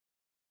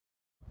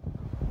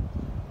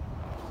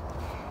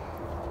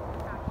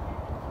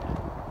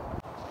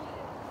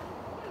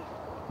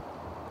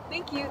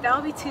Thank you.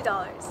 That'll be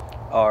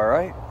 $2. All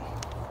right.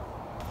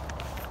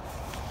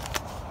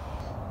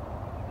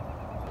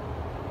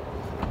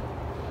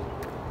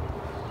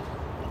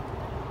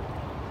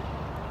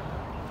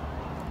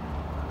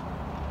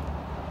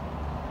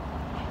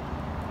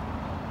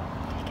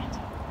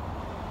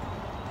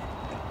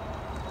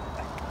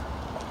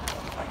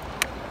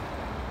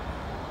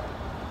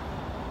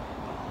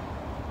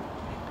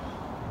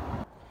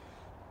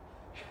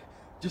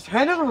 Just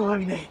hand over the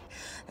lemonade,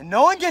 and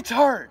no one gets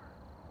hurt.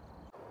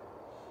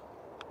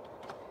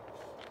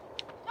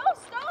 No,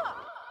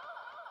 stop!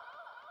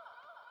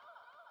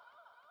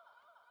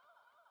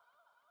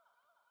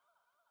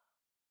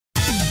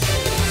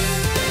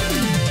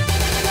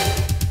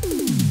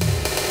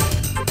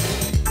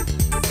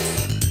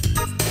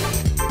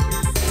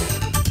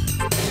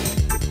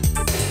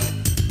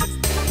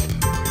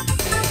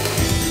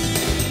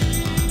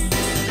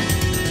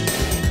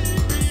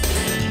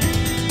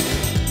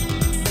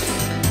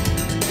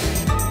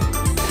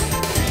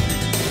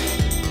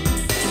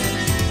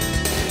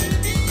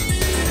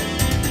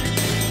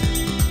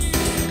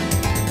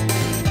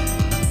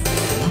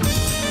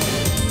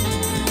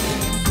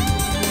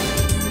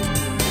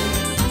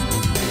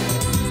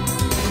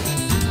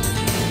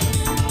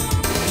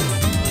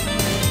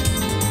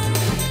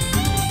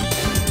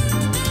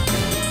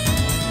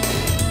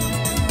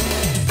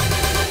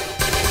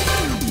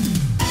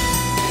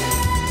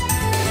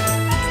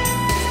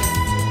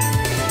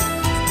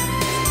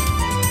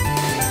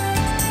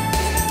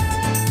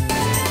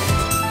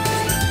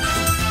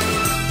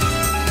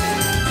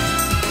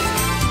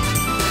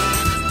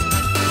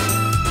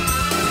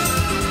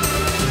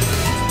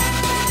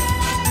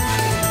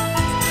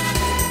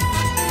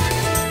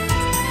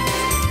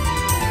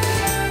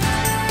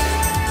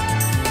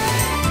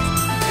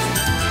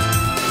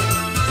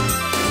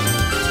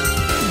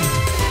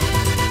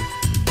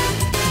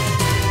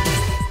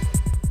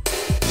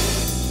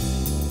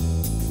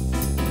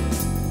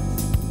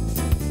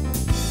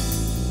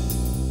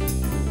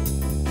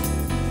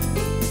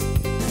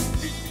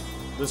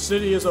 The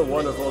city is a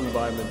wonderful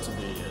environment to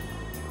be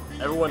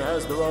in. Everyone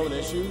has their own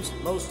issues,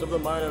 most of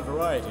them minor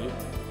variety,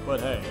 but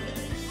hey,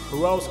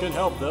 who else can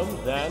help them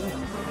than...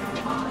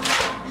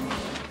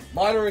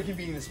 Minor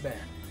Inconvenience Man,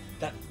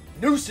 that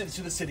nuisance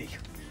to the city.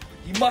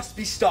 He must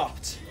be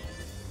stopped.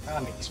 I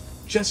mean, he's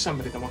just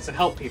somebody that wants to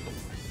help people.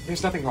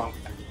 There's nothing wrong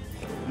with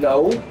that.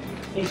 No,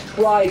 he's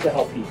tried to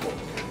help people,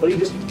 but he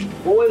just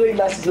royally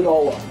messes it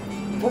all up.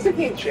 Wasn't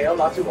he in jail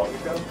not too long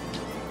ago?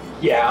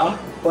 Yeah,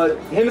 but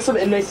him and some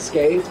inmates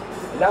escaped,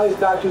 and now he's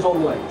back to his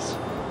old ways.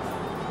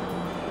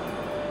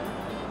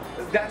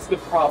 That's the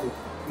problem.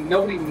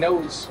 Nobody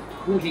knows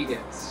who he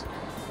is.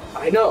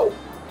 I know.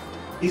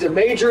 He's a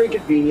major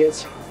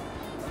inconvenience.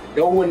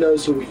 No one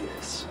knows who he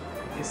is.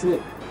 Isn't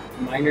it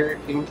minor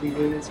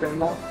inconvenience man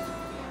though?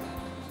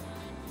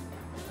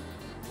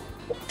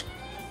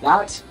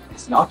 That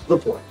is not the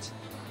point.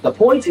 The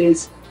point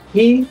is,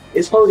 he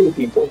is hurting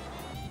people.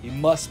 He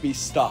must be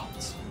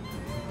stopped,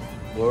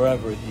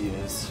 wherever he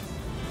is.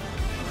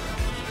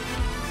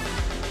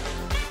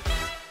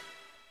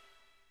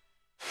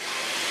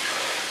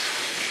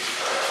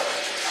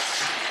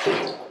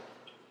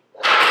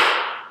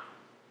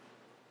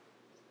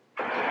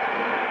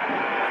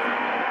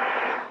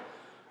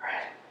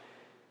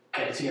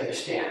 So you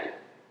understand,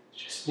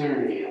 it's just an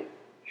interview.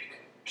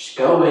 Just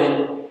go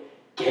in,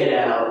 get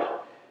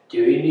out,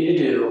 do what you need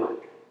to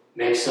do,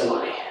 make some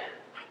money.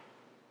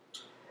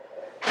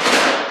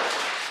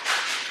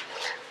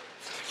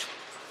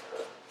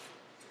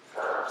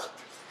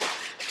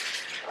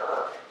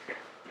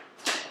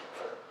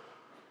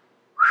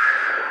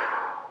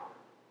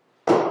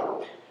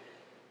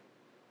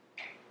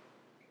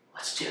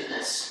 Let's do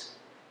this.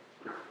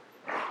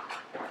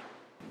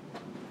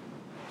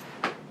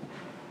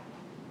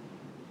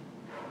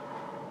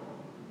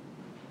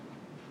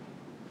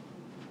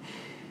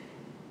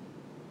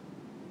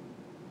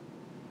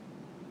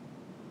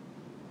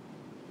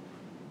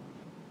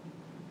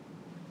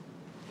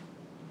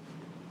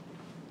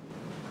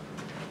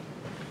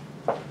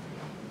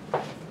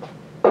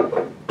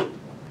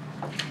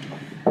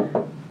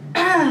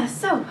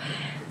 So,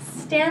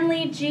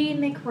 Stanley G.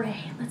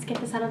 McRae. Let's get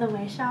this out of the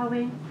way, shall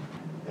we?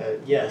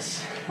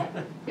 Yes.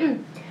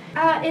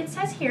 It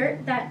says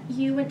here that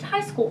you went to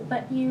high school,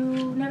 but you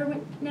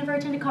never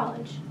attended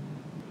college.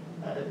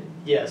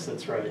 Yes,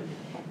 that's right.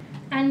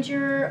 And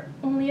your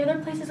only other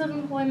places of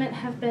employment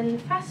have been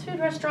fast food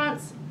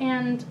restaurants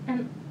and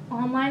an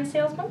online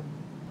salesman?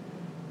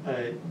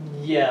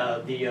 Yeah,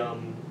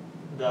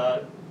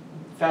 the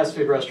fast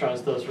food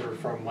restaurants, those were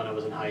from when I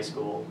was in high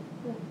school.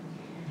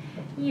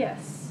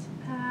 Yes.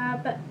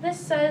 But this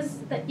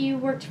says that you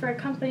worked for a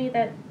company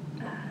that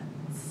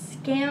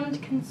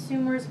scammed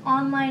consumers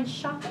online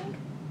shopping?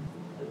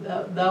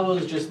 That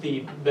was just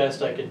the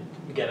best I could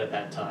get at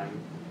that time.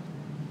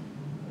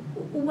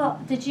 Well,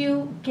 did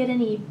you get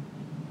any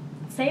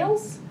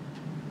sales?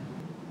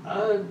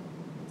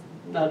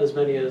 Not as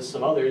many as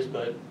some others,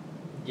 but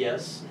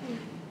yes.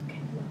 Okay,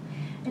 well,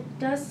 it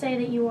does say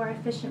that you are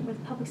efficient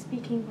with public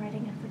speaking,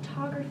 writing, and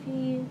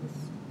photography.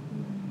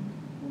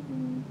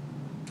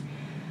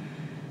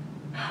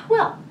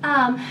 Well,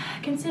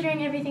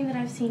 considering everything that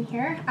I've seen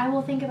here, I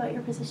will think about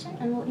your position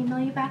and we'll email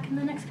you back in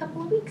the next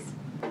couple of weeks.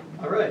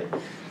 All right.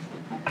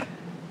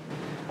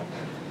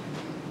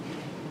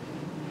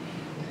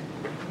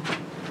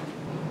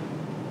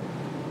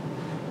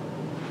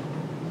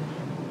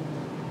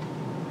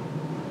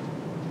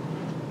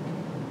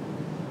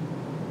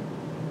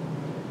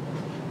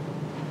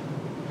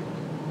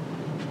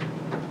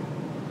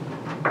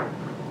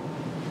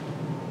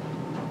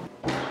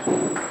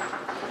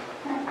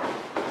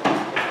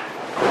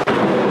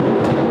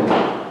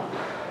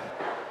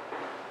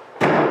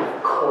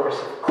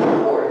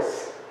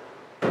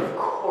 Of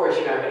course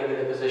you're not going to get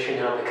the position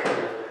now because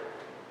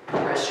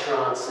of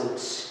restaurants and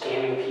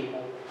scamming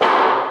people.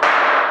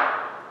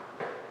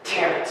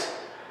 Damn it.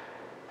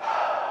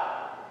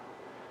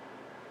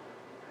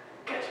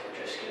 Guess we're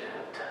just going to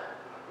have to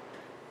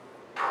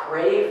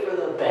pray for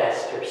the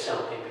best or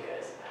something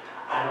because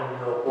I don't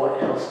know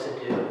what else to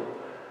do.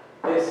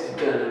 This is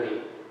going to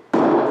be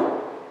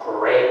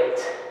great.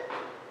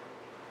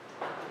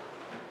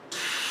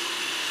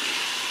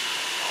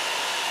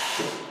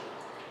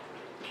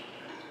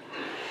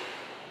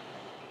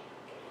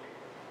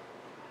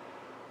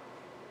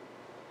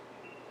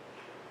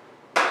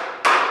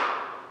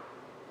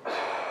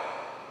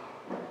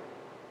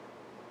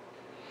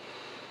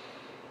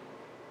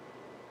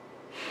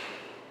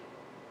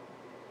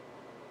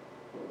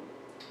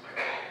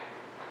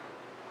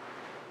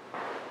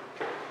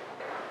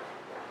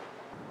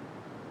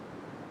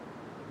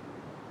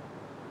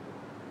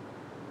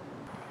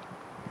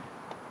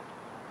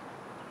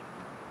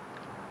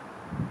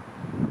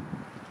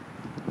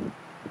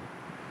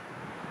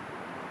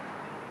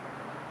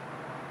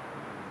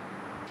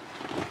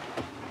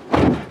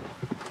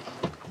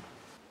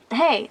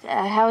 Hey,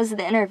 how was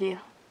the interview?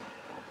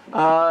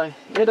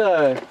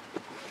 It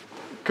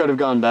could have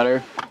gone better.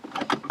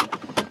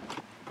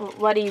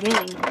 What do you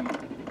mean?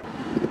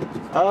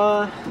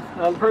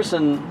 The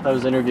person that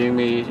was interviewing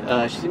me,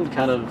 she seemed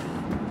kind of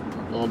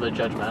a little bit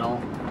judgmental,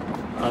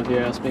 if you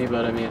ask me,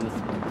 but I mean,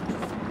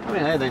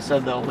 hey, they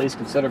said they'll at least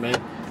consider me.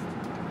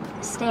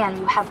 Stan,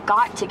 you have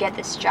got to get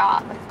this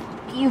job.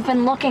 You've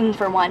been looking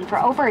for one for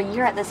over a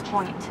year at this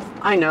point.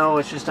 I know,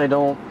 it's just I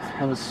don't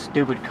have a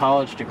stupid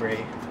college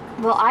degree.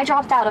 Well, I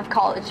dropped out of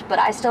college, but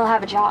I still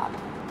have a job.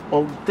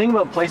 Well, the thing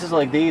about places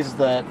like these is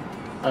that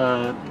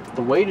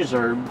the wages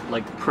are,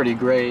 like, pretty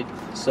great,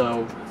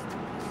 so,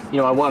 you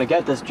know, I want to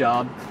get this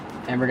job,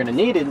 and we're going to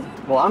need it.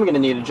 Well, I'm going to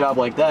need a job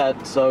like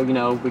that, so, you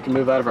know, we can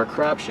move out of our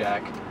crap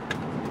shack.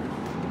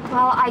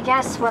 Well, I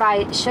guess what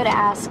I should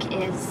ask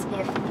is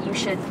if you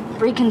should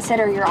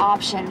reconsider your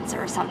options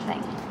or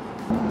something.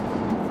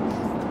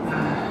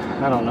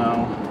 I don't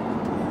know.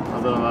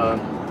 Although,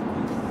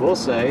 we'll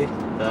say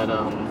that,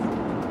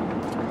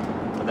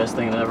 the best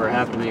thing that ever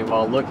happened to me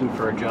while looking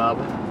for a job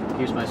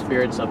keeps my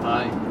spirits up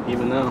high,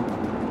 even though.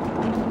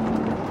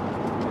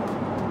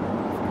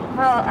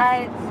 Well,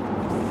 I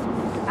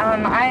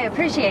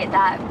appreciate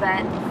that,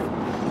 but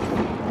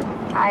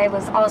I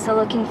was also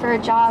looking for a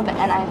job,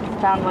 and I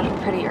found one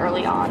pretty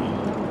early on.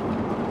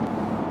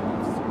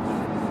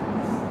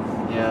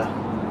 Yeah.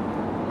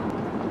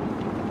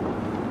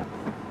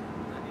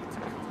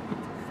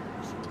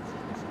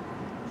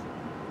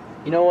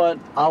 You know what?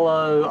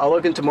 I'll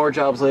look into more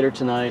jobs later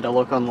tonight. I'll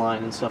look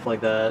online and stuff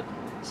like that.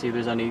 See if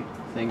there's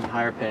anything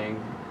higher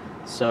paying.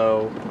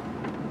 So,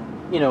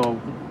 you know,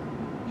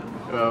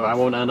 I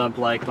won't end up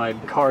like my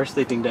car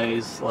sleeping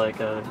days like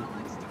a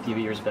few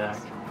years back.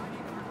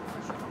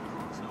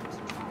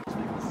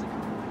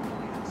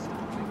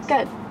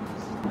 Good.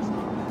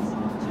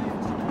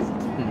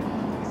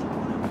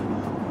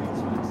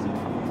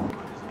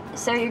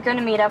 So you're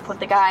gonna meet up with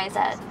the guys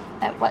at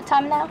what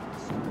time now?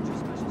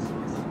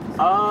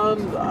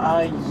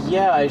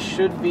 Yeah, I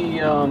should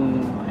be,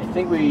 I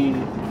think we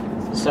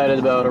decided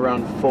about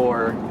around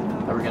 4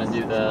 that we're gonna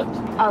do that.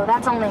 Oh,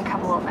 that's only a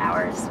couple of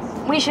hours.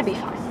 We should be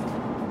fine.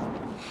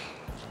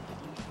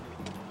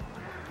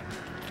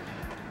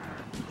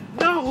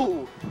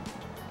 No!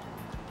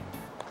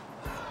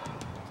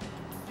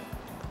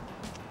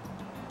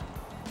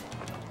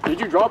 Did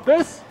you drop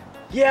this?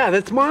 Yeah,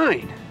 that's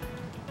mine.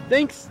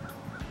 Thanks.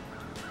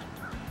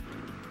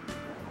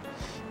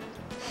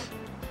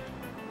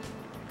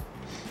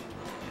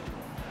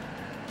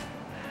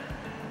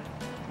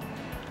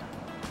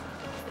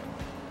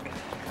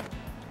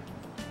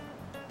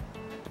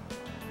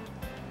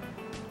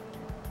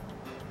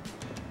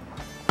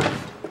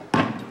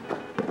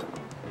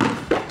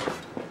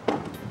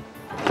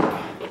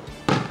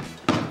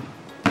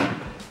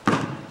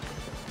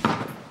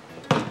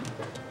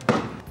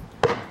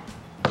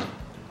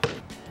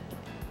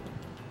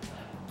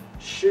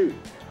 Shoot.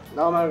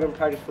 Now I'm not going to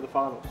practice for the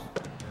finals.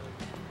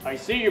 I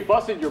see you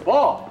busted your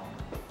ball.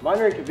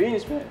 Minor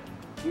inconvenience, man.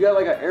 You got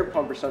like an air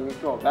pump or something you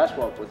throw a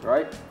basketball with,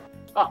 right?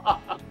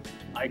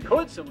 I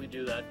could simply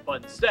do that,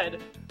 but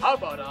instead, how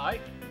about I?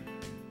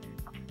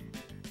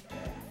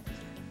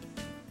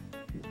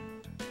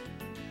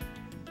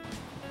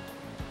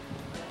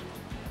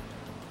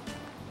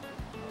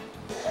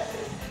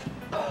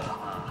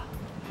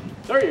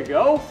 There you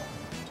go.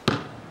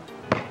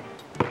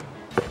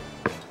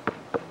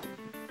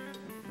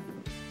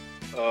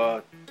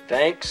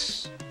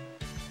 Thanks.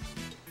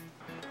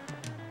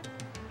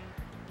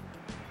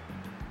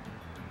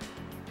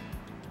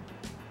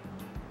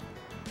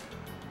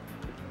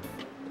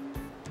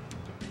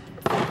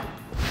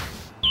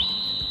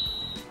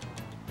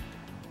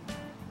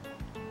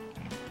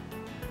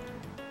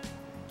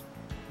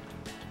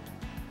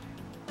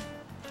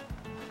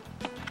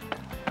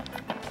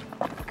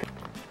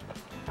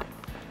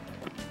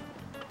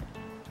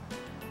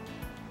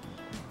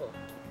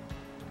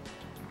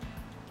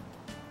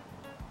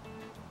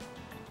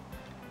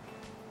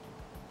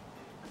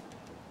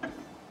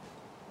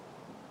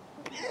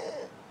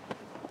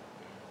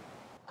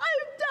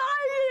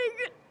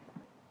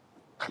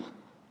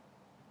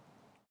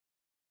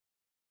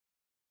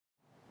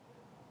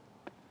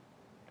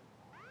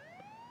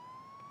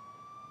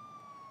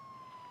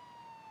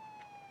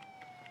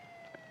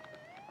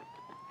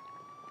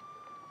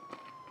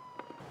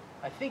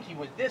 I think he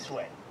went this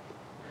way.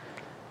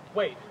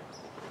 Wait.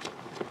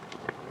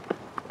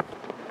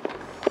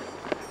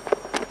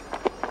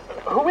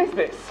 Who is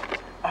this?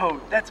 Oh,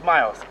 that's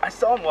Miles. I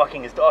saw him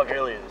walking his dog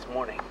earlier this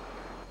morning.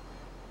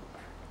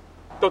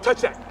 Don't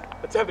touch that.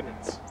 That's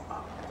evidence.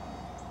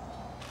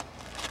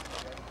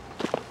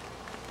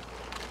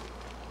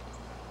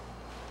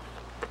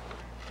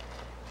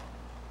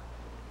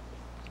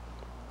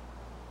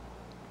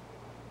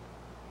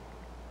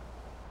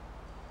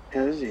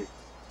 Who is he?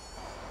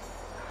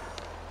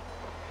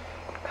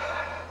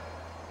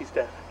 He's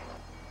dead.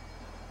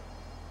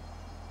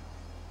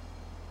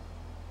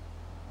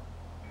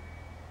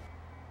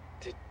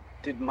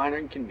 Did minor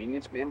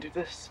Inconvenience Man do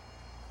this?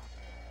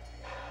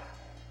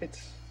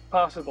 It's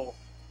possible,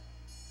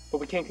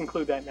 but we can't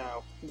conclude that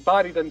now. The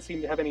body doesn't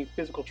seem to have any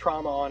physical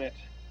trauma on it,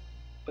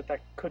 but that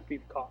could be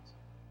the cause.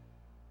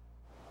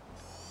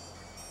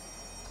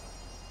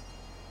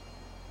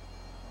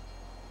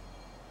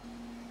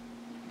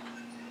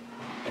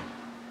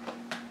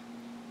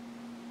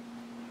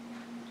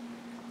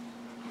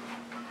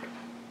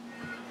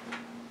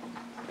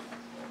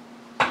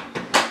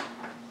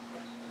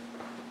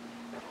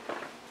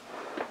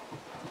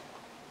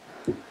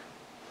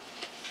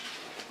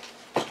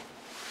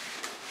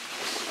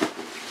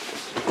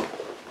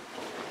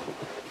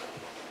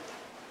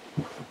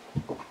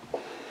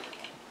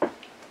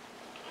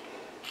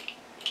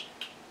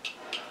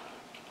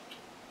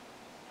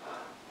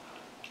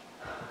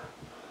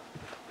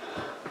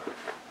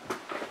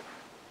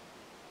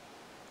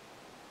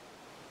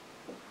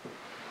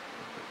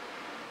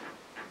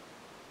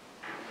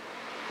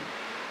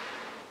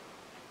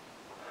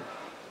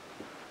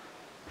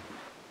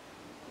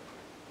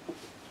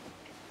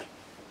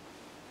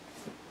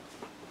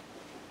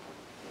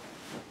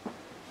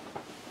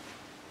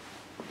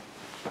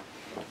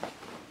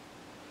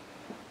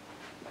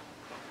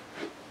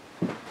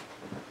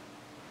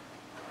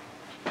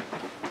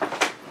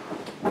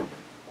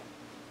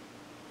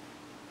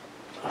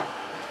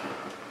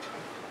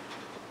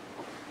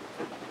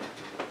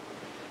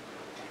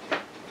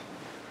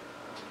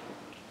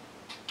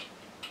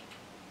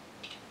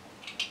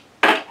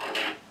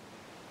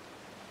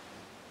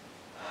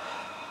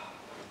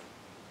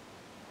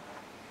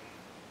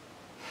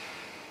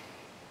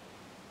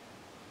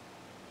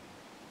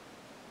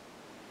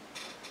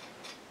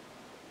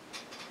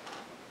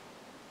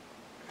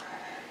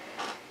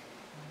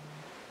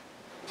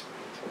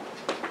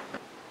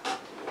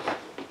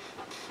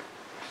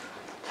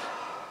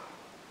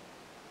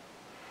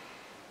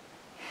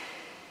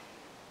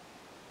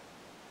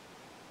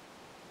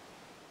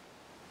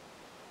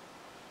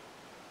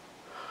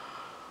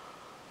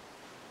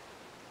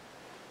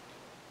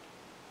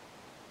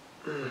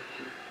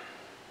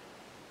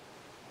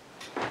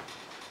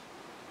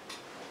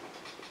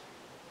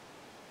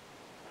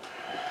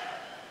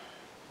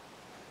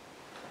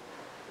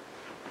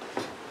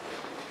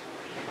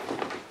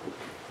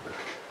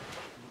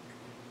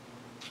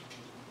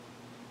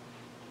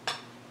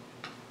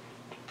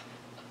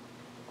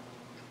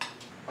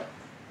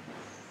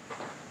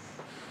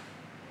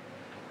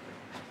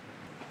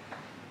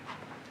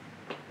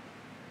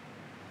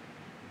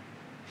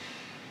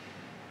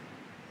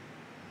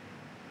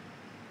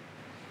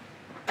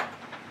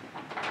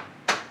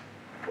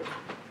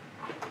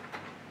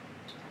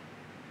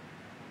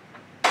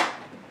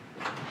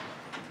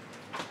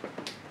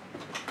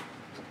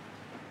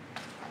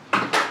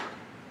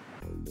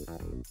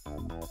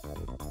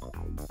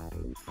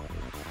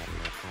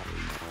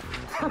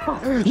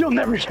 You'll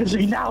never catch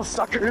me now,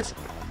 suckers!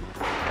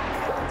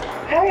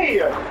 Hey!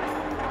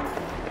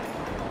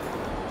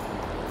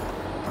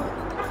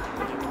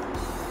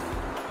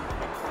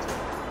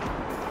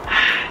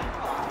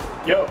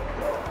 Yo.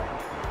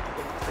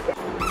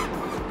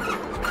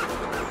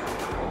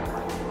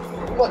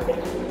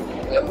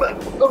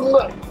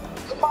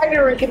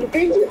 Minor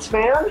Inconvenience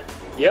Man!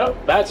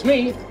 Yep, that's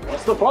me.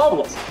 What's the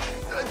problem?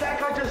 That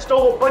guy just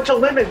stole a bunch of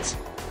lemons.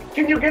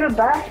 Can you get him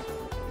back?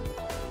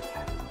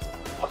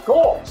 Of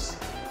course.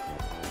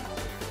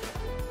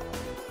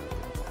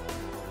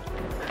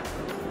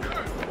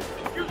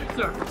 Excuse me,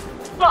 sir.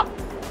 Stop!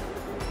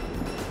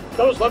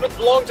 Those lemons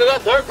belong to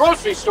that there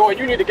grocery store, and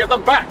you need to get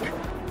them back.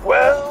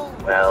 Well.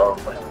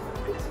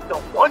 This is the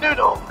one and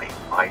only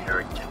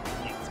Minor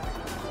Inconvenience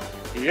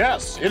Man.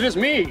 Yes, it is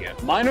me,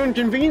 Minor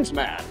Inconvenience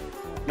Man.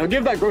 Now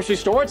give that grocery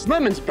store its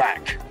lemons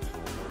back.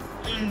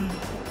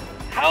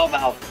 How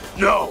about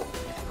no?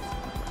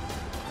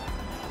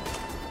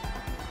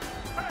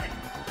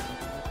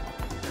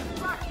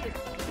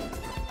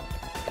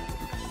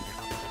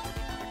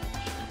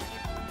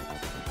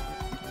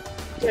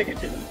 Take it,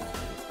 Jim.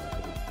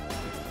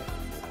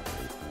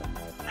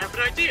 I have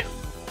an idea.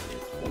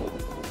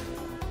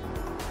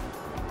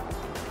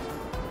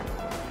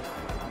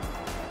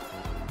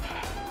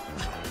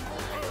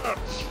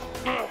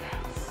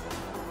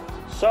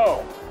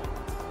 So,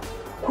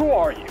 who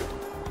are you?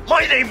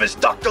 My name is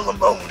Dr.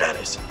 Lemon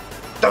Madison,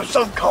 though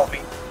some call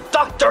me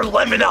Dr.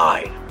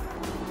 Lemonade.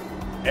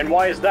 And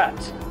why is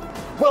that?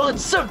 Well,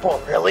 it's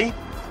simple, really.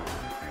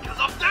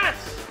 Because of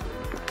this!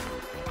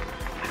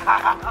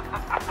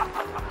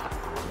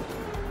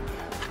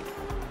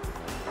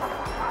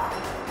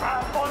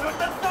 Have fun with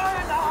the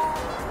dinosaur!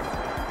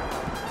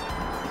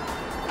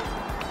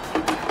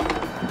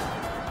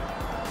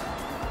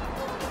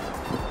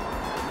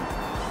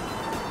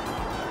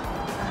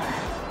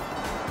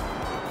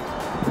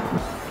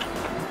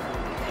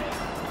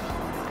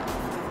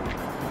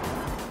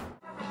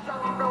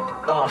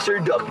 Officer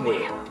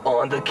Duckney,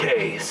 on the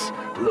case.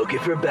 Looking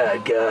for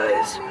bad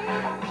guys.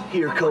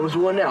 Here comes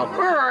one now.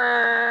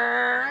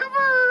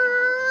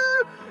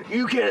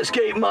 You can't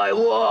escape my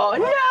law.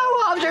 No,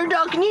 Officer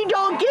Duckney,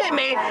 don't get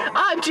me.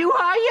 I'm too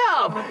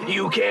high up.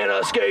 You can't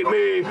escape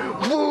me.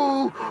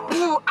 Woo,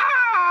 woo,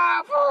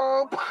 ah,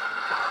 woo.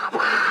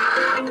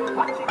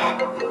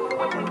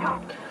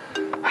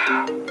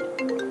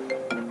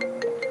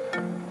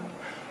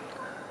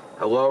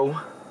 Hello?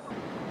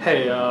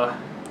 Hey,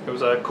 there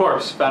was a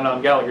corpse found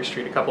on Gallagher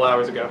Street a couple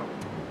hours ago.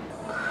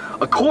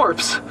 A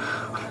corpse?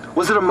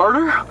 Was it a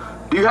murder?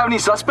 Do you have any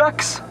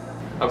suspects?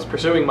 I was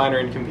pursuing Minor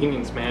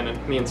Inconvenience Man,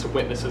 and me and some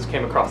witnesses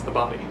came across the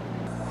body.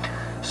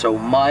 So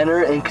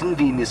Minor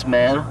Inconvenience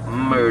Man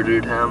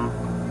murdered him.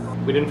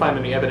 We didn't find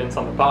any evidence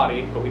on the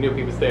body, but we knew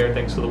he was there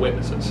thanks to the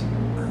witnesses.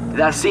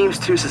 That seems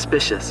too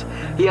suspicious.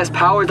 He has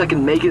powers that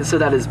can make it so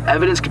that his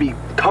evidence could be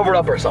covered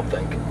up or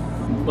something.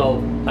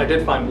 Well, I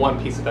did find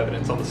one piece of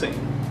evidence on the scene.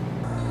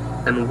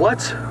 And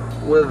what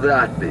would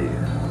that be?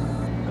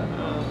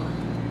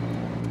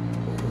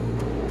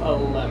 A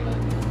lemon.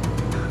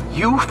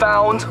 You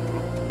found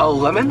a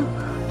lemon?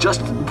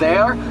 Just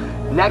there?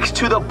 Next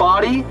to the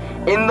body?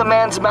 In the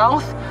man's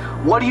mouth?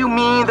 What do you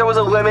mean there was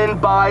a lemon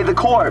by the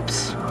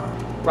corpse?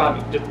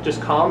 Robbie,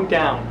 just calm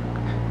down.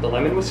 The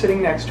lemon was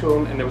sitting next to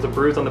him, and there was a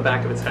bruise on the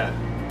back of his head.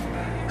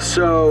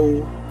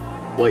 So,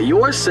 what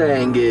you're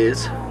saying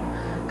is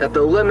that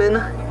the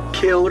lemon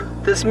killed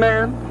this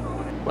man?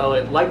 Well,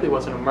 it likely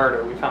wasn't a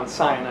murder. We found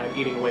cyanide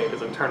eating away at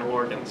his internal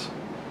organs.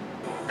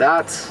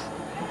 That's...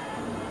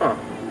 huh.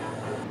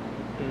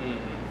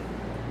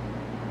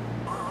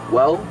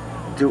 Well,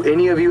 do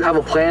any of you have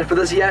a plan for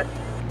this yet?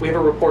 We have a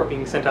report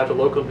being sent out to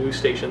local news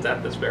stations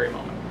at this very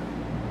moment.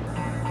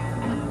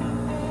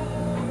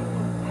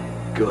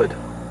 Good.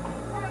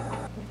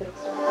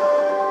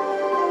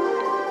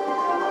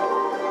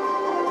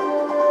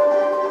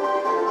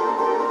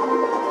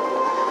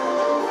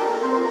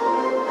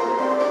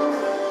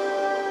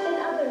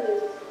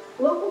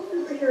 Local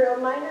superhero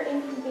Minor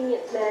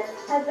Inconvenience Man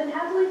has been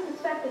heavily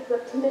suspected to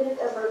have committed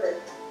a murder.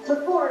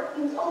 Before,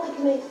 he was only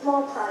committing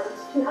small crimes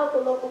to help the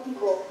local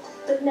people,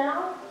 but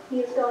now he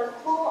has gone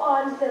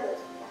full-on villain.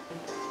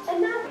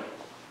 And now...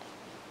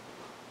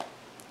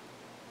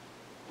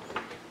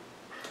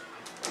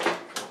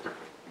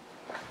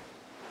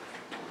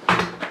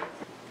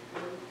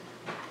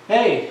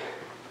 Hey,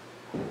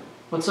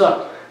 what's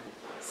up?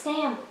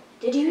 Sam,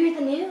 did you hear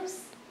the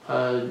news?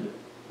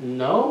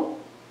 No?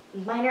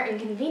 Minor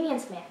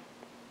Inconvenience Man.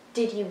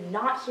 Did you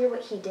not hear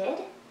what he did?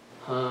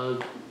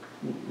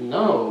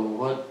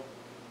 No.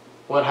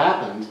 What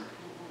happened?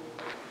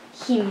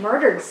 He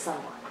murdered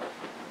someone.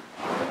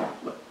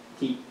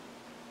 He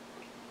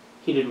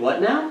did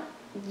what now?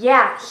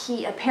 Yeah,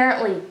 he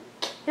apparently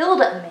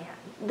killed a man.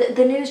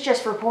 The news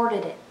just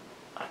reported it.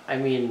 I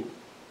mean,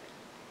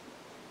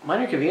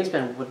 Minor Inconvenience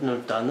Man wouldn't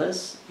have done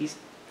this. He's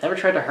never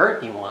tried to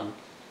hurt anyone.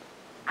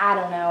 I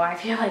don't know. I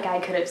feel like I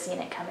could have seen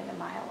it coming a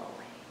mile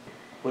away.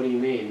 What do you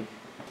mean?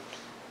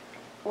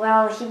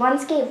 Well, he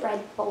once gave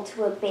Red Bull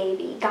to a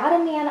baby, got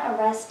a man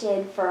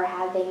arrested for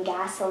having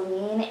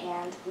gasoline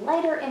and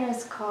lighter in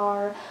his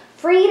car,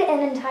 freed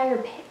an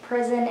entire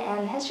prison,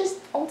 and has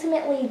just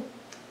ultimately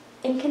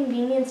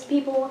inconvenienced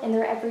people in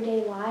their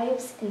everyday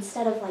lives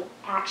instead of like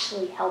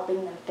actually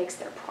helping them fix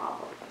their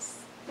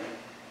problems.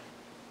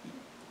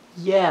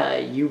 Yeah,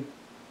 you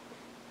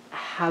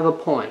have a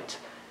point.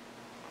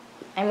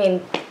 I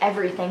mean,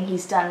 everything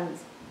he's done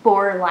is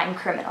borderline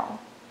criminal.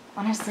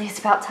 Honestly, it's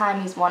about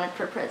time he's wanted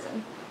for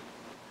prison.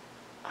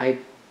 I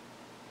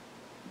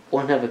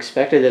wouldn't have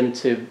expected him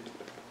to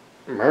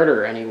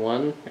murder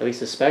anyone, at least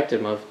suspect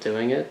him of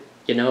doing it.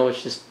 You know,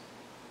 it's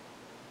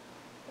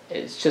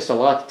just a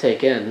lot to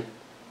take in.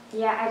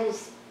 Yeah,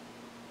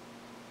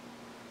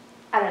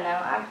 I don't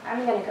know.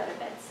 I'm gonna go to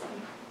bed soon.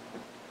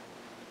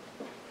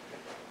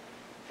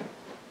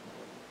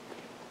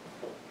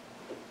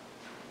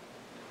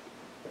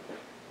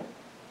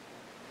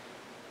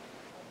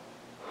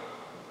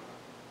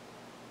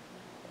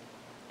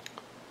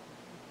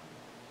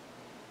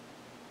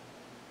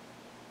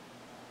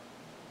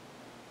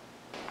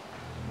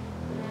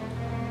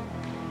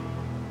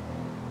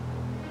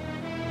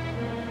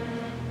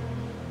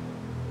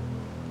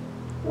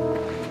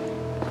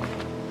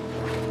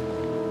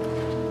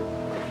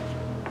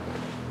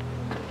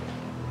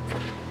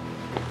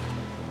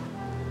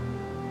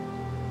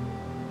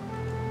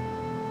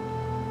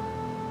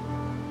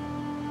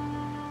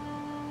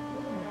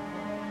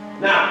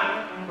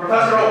 Now,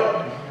 Professor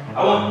Holt,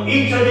 I want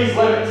each of these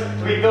limits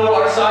to be filled with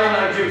our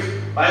cyanide juice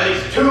by at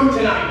least 2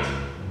 tonight.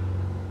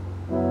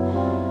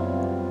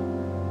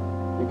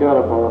 You got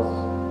it, boss.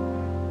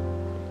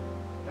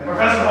 And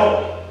Professor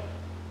Holt,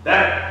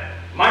 that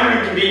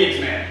minor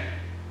inconvenience man,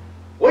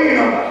 what do you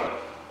know about him?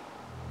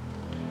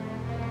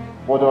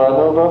 What do I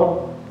know about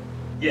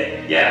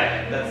him?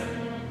 Yeah,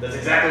 that's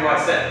exactly what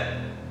I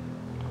said.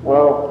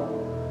 Well,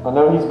 I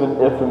know he's been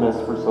infamous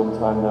for some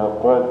time now,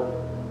 but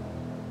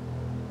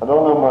I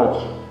don't know much.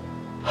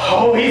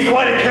 Oh, he's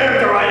quite a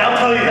character, right? I'll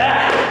tell you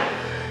that.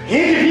 He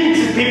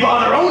inconveniences people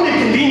on their own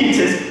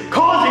inconveniences,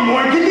 causing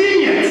more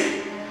inconvenience.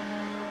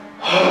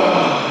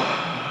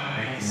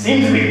 He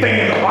seems to be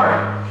faint of the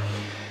heart.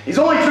 He's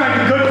only trying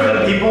to do good for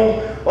the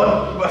people, but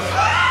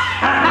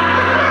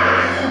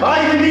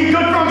even be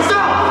good for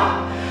himself.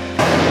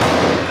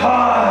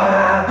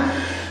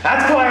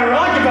 That's quite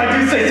ironic if I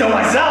do say so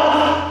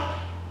myself.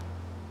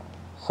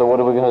 So what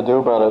are we gonna do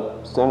about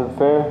it? Standard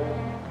fare?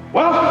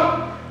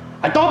 Well,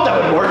 I thought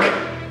that would work.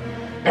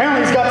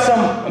 Apparently he's got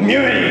some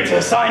immunity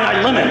to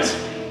cyanide limits.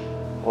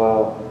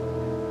 Well,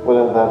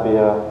 wouldn't that be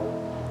a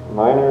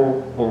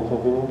minor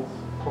inconvenience?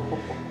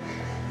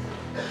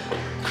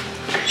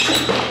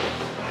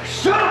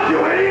 Shut up,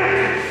 you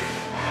idiot!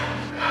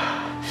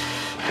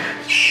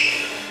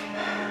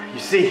 You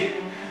see,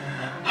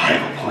 I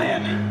have a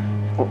plan.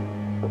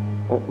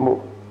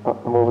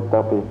 What would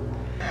that be?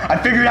 I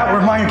figured out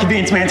where Minor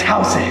Inconvenience Man's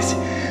house is.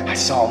 I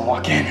saw him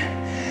walk in.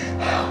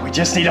 We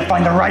just need to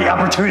find the right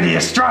opportunity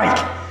to strike.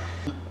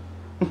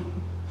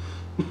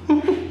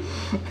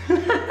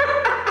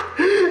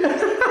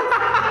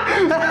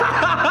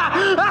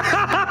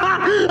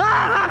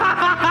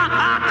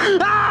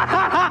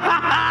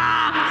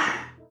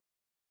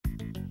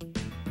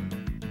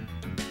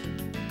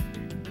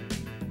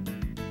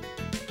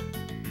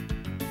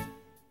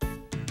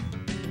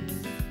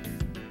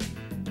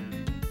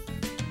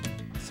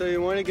 So you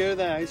want to go to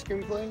that ice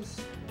cream place?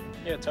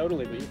 Yeah,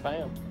 totally, but you pay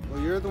him. Well,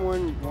 you're the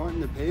one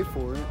wanting to pay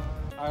for it.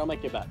 All right, I'll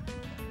make you a bet.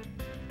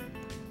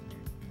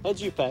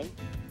 Heads you pay,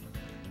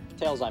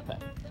 tails I pay.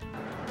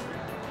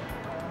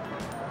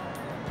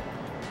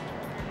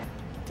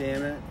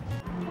 Damn it.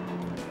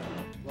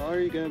 Well, are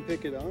you going to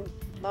pick it up?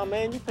 Nah,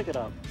 man, you pick it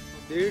up.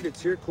 Dude,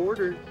 it's your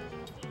quarter.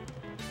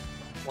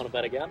 Want to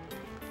bet again?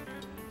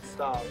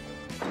 Stop.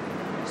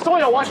 So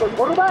you watch your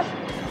quarterback?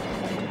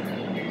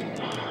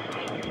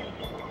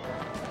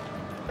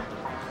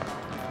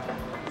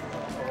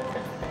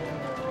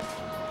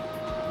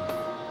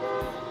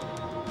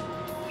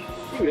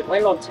 Dude, it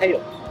landed on tail.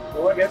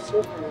 Well, I guess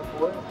so for your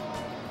quarter.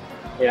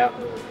 Yeah.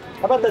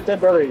 How about that dead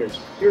brother of yours?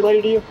 He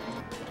related to you?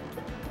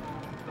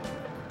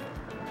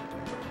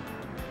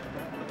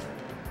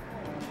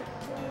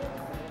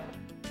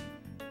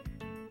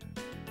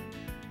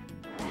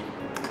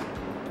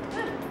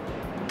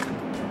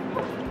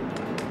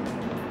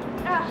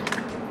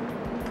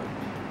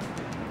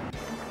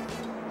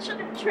 Should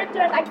have tripped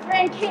her like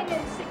Grand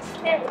Canyon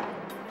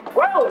 6K.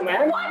 Well,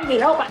 man, why did he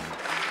help us?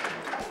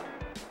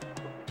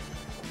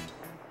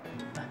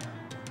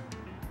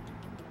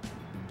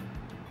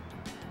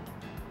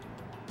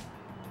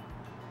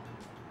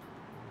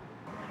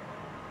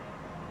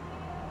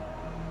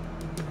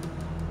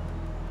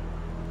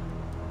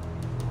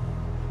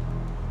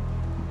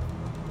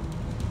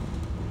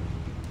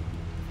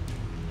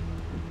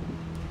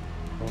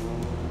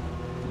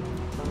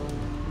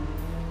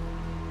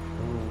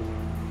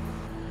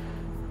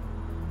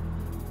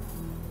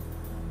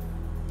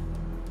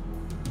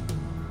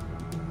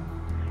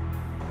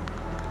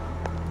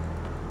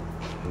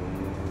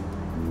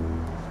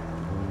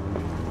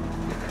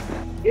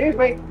 Excuse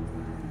me.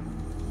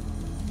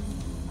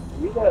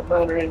 You got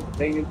Minor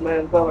Inconvenience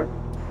Man color?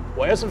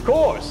 Well, yes, of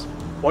course.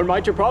 What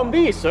might your problem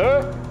be,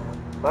 sir?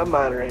 My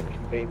minor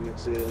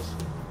inconvenience is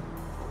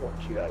I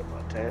want you out of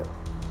my town.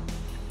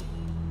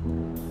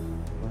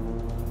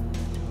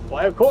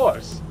 Why, of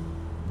course.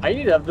 I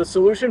need to have the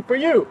solution for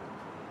you.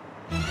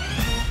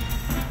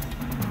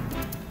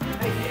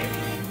 Hey,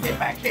 get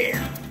back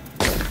here.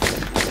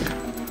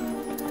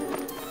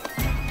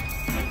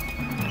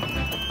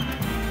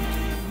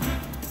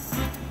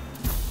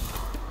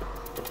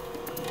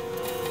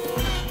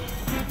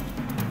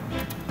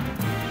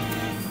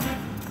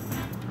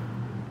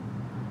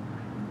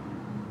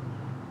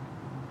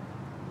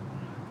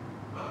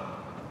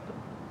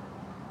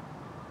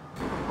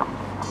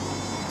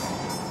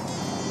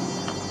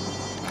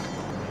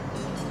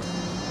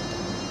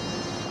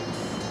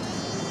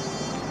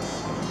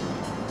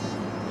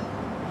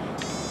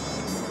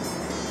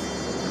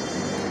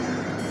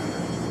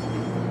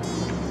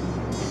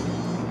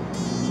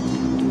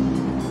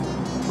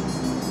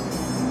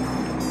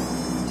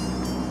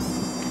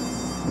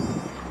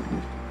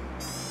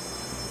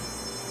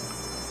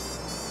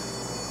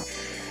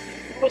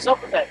 What's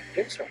up with that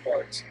news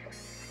report?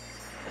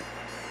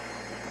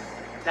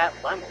 That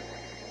lemon.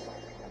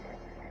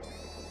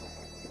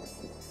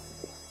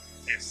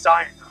 It's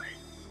cyanide.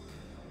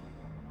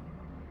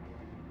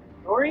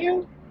 Who are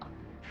you?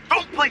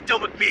 Don't play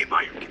dumb with me,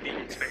 my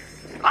Inconvenience Man.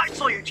 I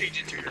saw you change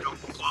into your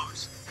normal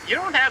clothes. You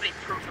don't have any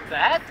proof of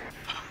that.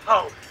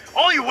 Oh,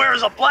 all you wear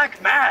is a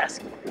black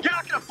mask. You're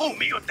not gonna fool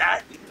me with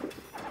that.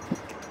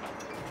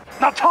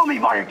 Now tell me,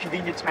 my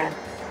Inconvenience Man,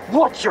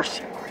 what's your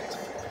secret?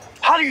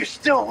 How do you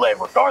still live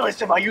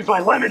regardless if I use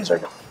my lemons or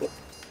not?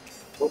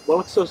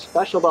 What's so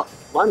special about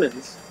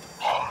lemons?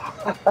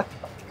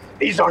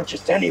 These aren't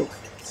just any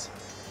lemons.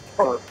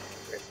 Great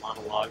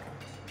monologue.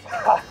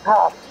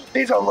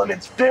 These are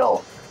lemons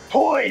filled,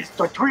 poised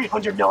for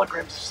 300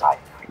 milligrams of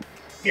cyanide.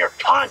 Mere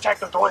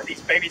contact with one of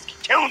these babies can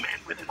kill a man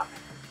within a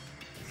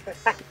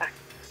minute.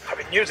 I've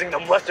been using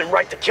them left and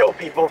right to kill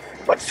people,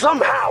 but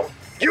somehow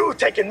you've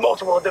taken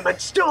multiple of them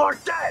and still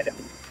aren't dead.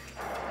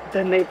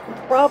 Then they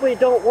probably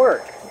don't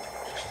work.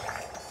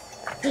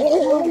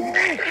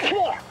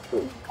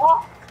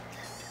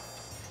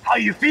 How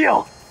you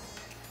feel?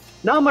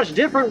 Not much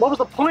different. What was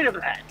the point of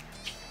that?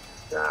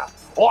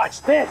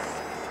 Watch this.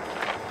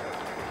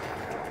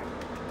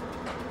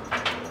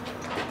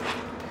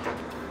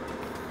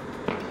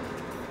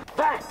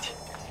 That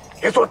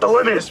is what the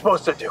lemon is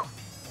supposed to do.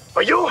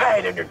 But you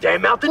had it in your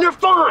damn mouth and you're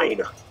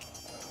fine.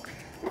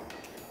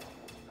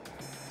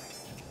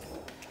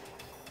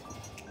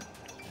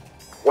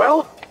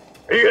 Well,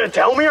 are you gonna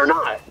tell me or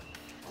not?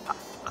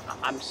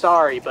 I'm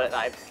sorry, but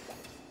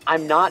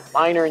I'm not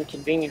minor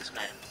Inconvenience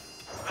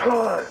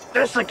Man.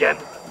 This again.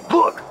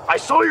 Look, I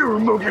saw you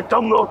remove your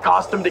dumb little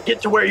costume to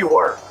get to where you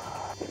were.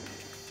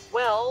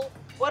 Well,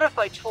 what if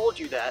I told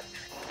you that?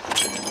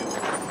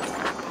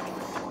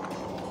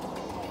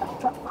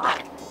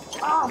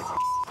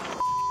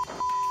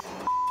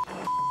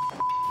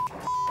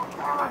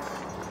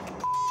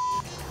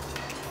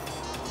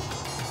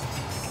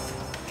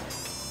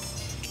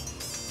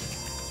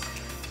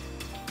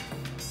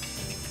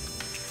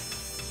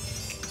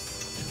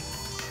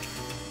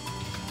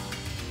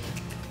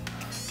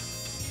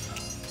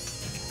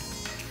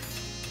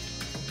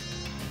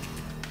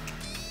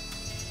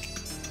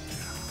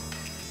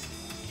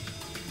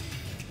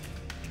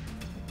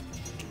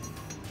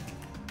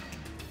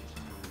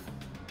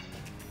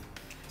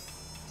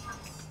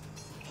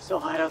 So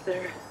hot out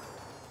there.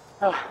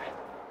 Oh.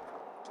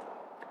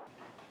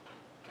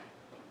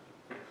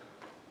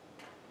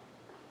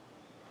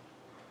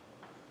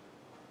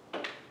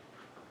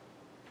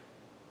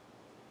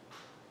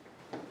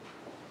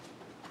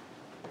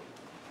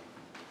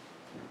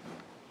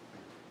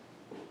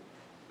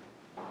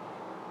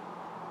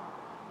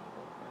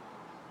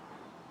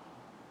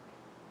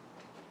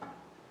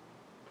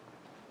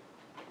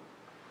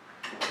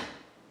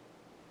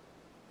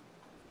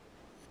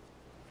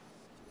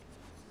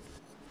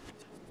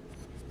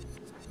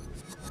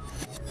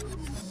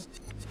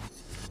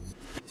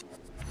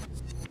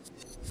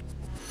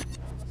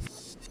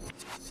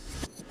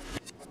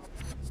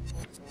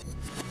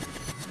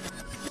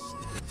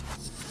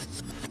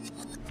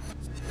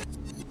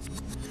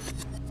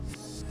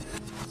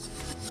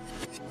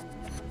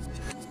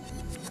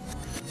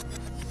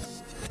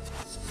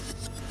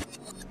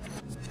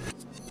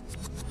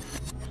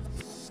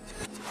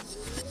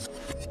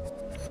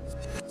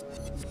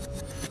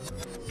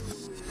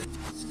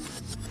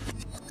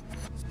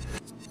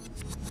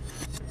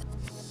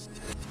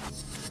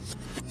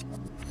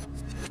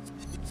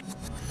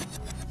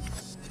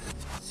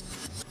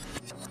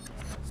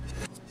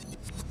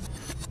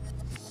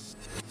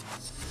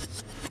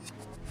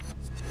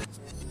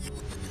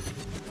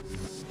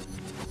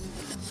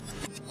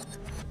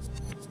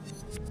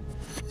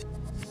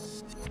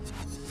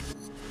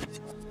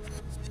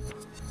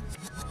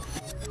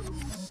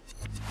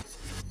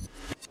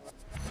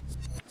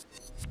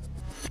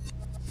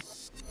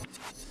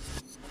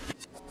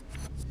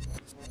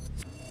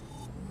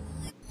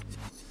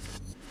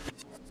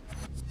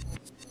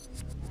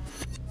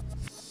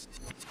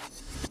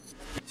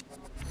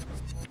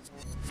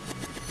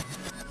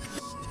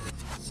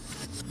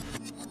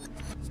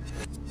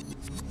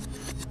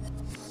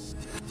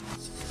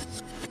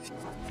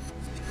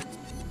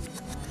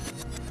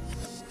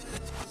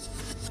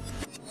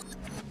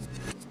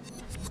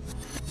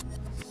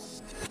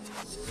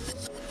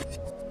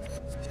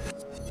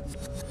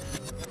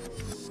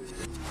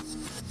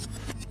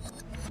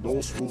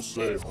 Those who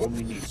say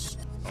hominis,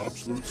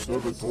 absolute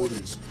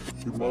servitores,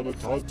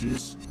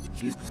 humanitatis,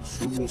 hic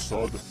sumus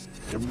ad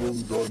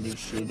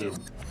emundaniscenem,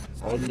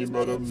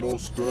 animarem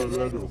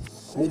nosterero,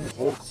 cum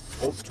hoc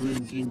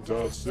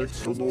octuinginta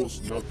sexonos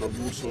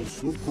natamusa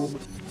succum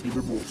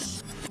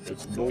ibimus,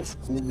 et nos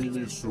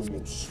cumili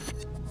sumus.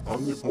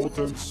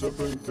 Omnipotent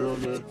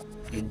sepenterne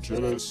in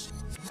celes.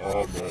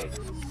 Amen.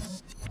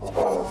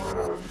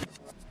 Amen.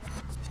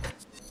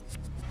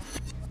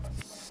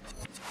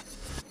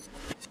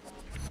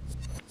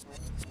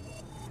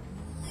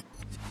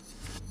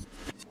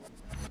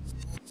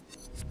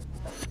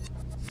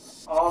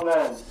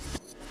 Amen.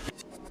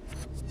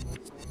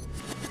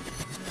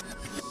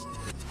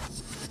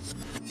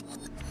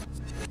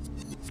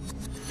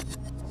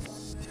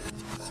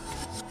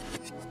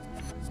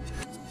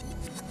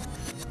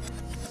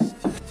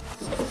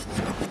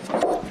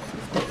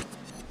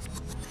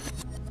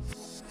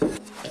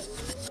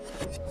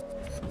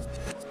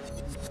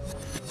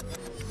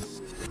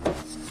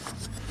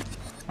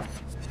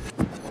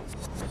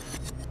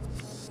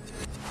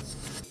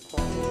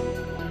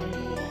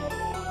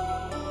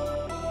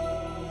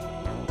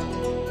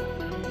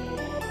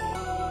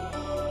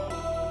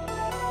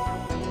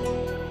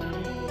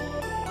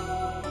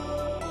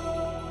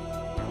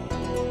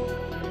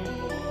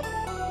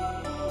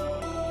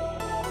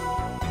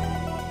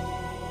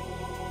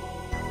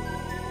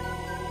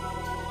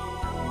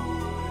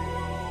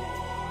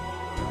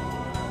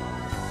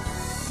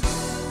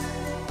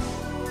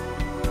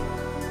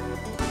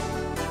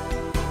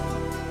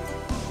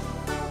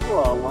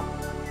 problem.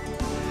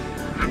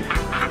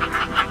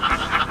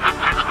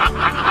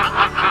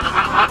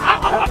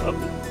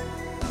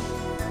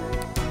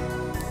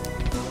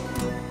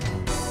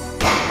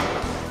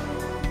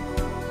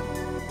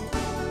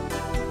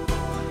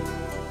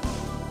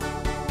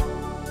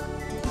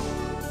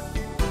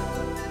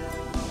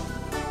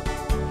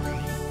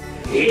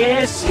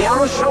 Yes,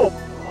 jag så.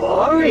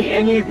 Oj,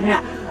 en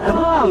givna.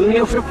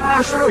 Vanlig för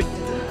passrut.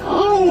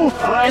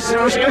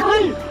 Passrut.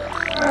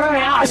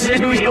 Ja, så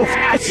du är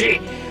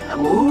färdig.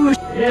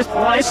 Det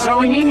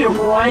passar ingen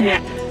från.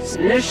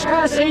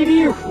 Snäska sig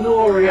du.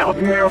 Når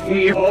jag mer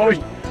för.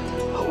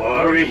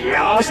 Oj,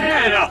 jag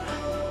ser.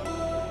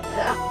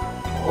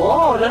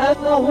 Det är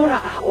några.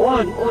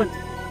 On.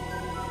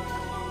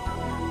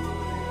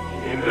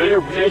 Det blir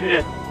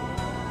bättre.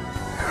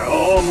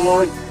 Come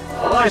on.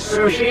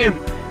 Passrut him.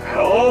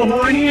 Come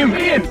on, him.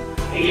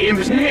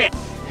 Him's net.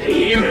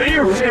 Him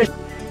here.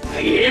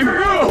 Him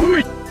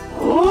road.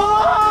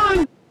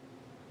 On.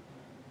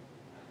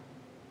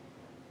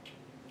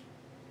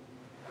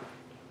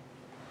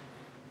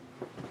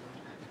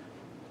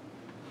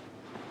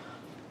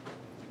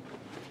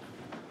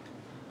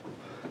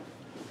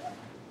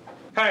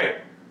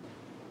 Hey!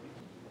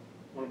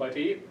 Want a bite to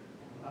eat?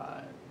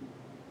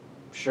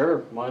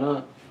 Sure, why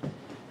not?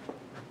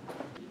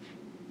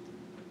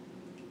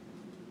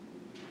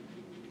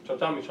 So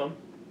tell me, son.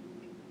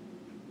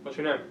 What's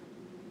your name?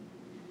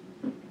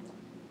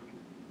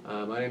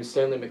 My name's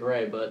Stanley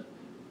McRae, but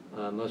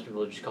most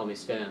people just call me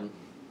Stan.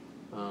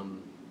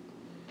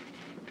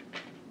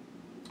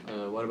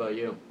 What about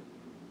you?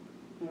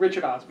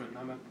 Richard Osmond.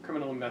 I'm a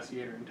criminal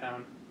investigator in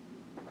town.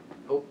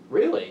 Oh,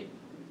 really?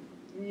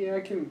 Yeah,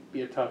 it can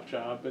be a tough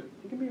job, but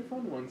it can be a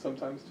fun one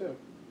sometimes, too.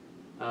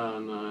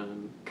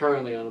 I'm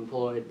currently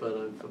unemployed, but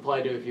I've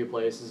applied to a few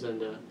places,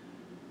 and I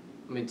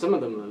mean, some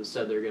of them have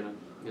said they're gonna,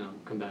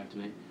 come back to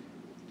me.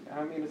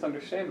 I mean, it's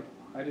understandable.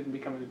 I didn't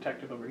become a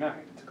detective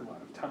overnight. It took a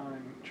lot of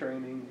time,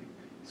 training, and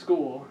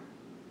school.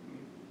 I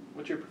mean,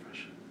 what's your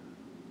profession?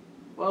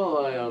 Well,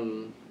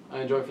 I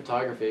enjoy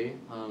photography.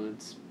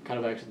 It's kind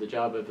of actually the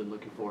job I've been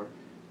looking for.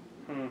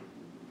 A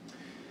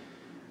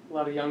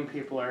lot of young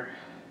people are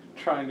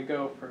trying to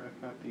go for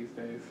that these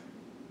days.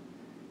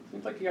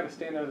 Seems like you gotta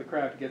stand out of the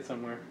crowd to get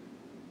somewhere.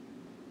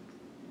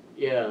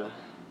 Yeah.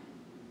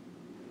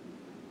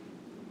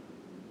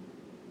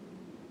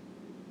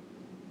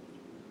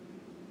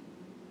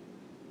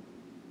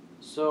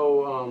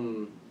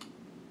 So,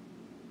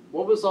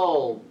 what was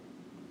all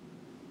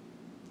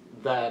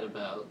that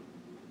about?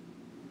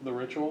 The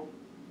ritual?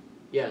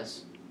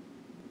 Yes.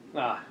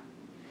 Ah.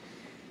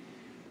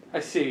 I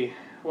see.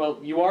 Well,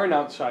 you are an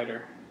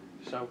outsider,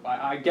 so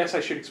I guess I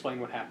should explain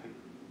what happened.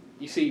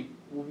 You see,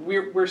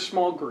 we're a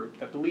small group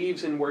that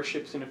believes and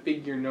worships in a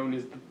figure known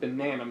as the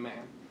Banana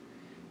Man.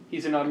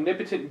 He's an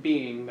omnipotent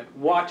being that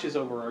watches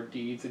over our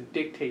deeds and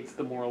dictates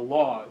the moral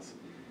laws,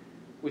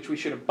 which we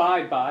should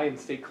abide by and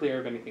stay clear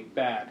of anything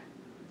bad.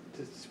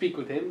 To speak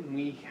with him,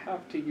 we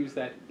have to use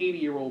that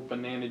 80-year-old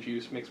banana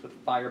juice mixed with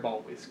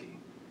Fireball whiskey.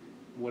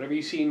 Whatever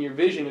you see in your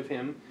vision of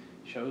him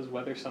shows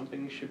whether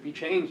something should be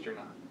changed or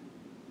not.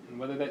 And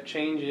whether that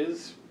change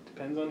is,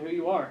 depends on who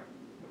you are.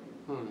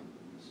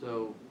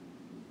 So,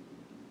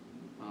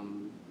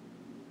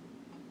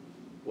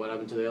 what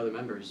happened to the other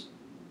members?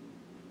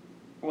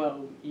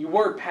 Well, you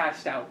were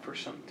passed out for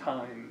some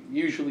time.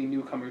 Usually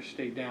newcomers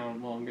stay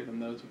down longer than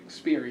those with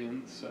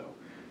experience, so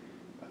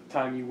by the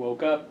time you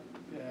woke up,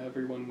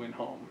 everyone went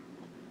home.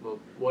 Well,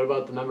 what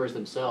about the members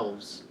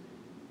themselves?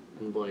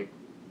 And like,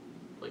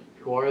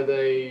 who are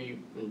they?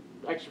 And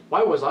actually,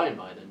 why was I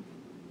invited?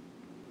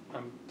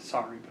 I'm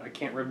sorry, but I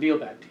can't reveal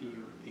that to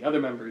you. The other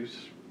members,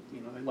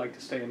 they like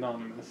to stay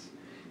anonymous.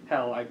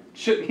 Hell, I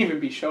shouldn't even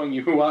be showing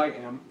you who I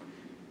am.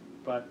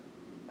 But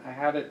I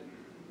have it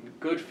in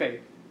good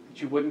faith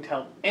that you wouldn't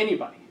tell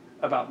anybody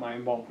about my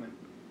involvement.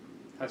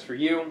 As for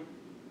you,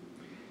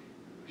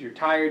 it was your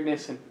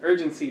tiredness and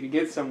urgency to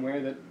get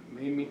somewhere that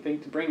made me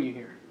think to bring you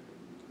here.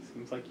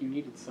 Seems like you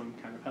needed some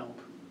kind of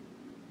help.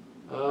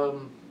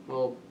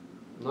 Well,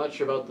 I'm not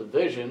sure about the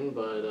vision,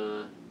 but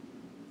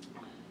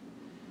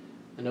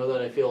I know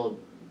that I feel,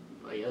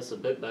 I guess, a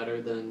bit better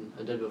than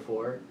I did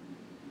before.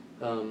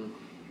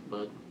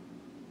 But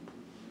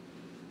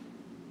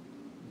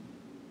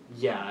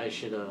yeah, I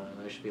should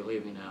be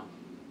leaving now.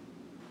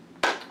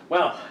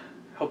 Well,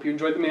 hope you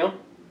enjoyed the meal,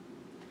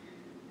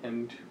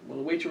 and we'll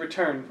await your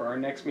return for our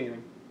next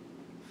meeting.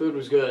 Food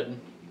was good.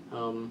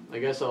 I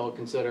guess I'll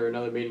consider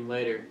another meeting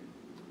later.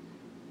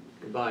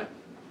 Goodbye.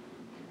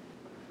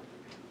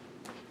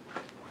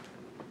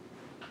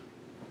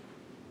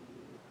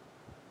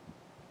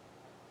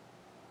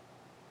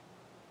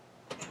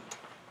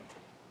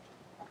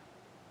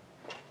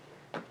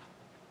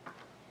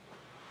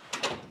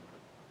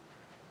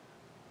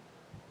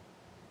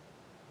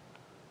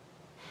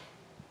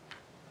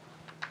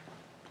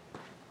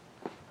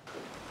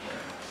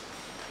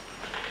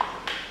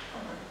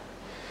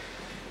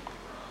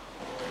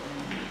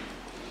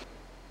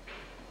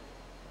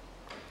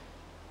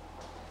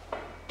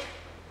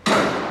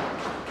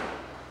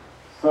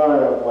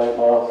 Sorry I'm late,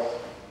 boss.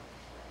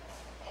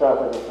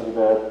 Traffic is pretty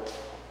bad.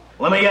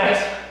 Let me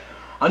guess.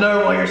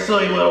 Another one of your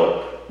silly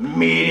little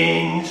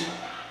meetings.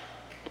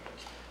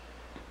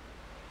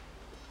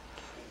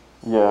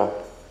 Yeah.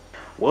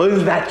 Well,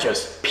 isn't that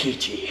just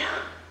peachy?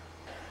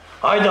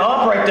 I had to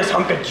operate this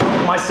hunk of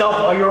junk myself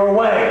while you were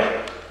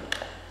away.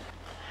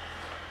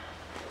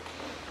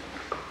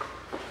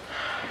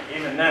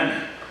 Even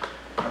then,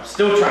 I'm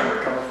still trying to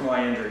recover from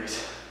my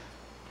injuries.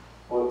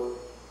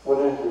 What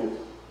injuries?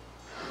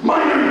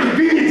 Minor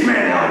Inconvenience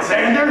Man,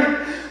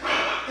 Alexander!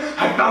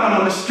 I found him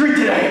on the street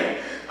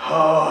today.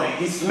 Oh,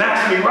 he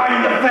smashed me right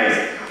in the face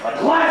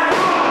like last.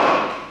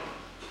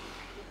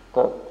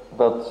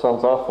 That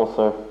sounds awful,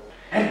 sir.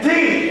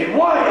 Indeed, it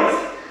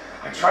was.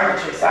 I tried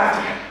to chase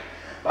after him,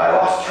 but I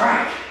lost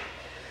track.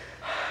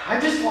 I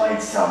just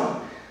wanted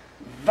some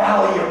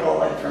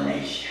valuable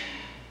information.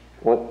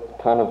 What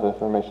kind of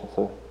information,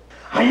 sir?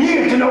 I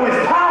needed to know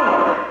his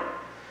power.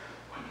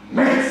 What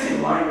makes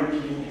him Minor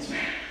Inconvenience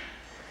Man?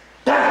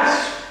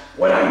 That's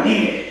what I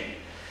needed.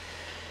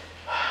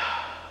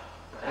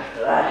 But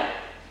after that,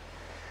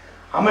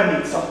 I'm gonna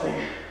need something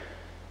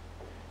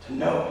to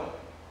know.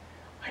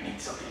 I need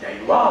something that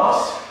he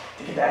loves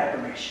to get that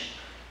information.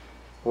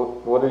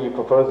 What are you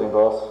proposing,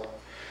 boss?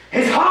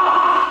 His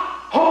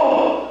heart!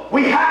 Oh,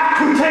 we have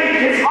to take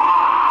his heart!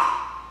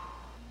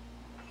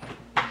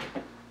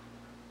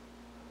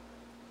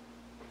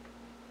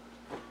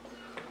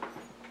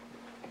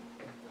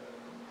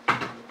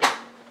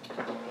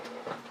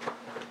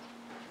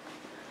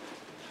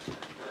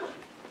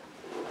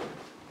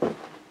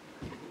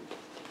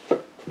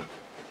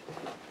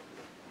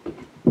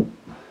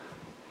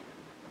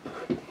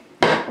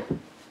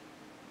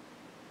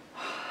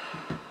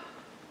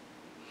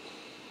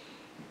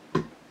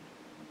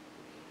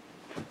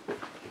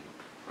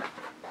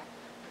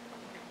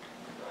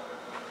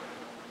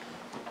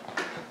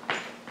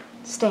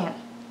 Stan,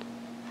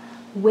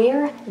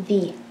 where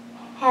the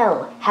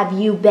hell have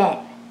you been?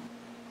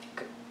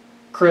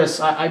 Chris,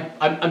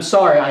 I'm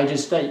sorry. I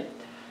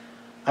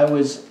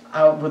was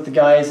out with the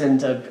guys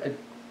and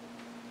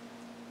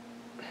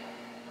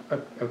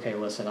okay,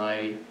 listen.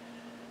 I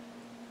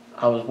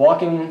was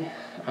walking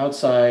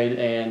outside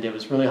and it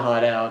was really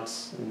hot out,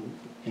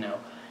 and,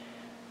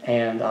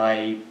 and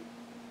I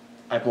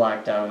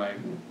blacked out and I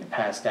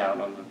passed out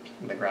on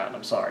the ground.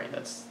 I'm sorry.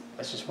 That's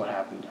just what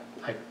happened.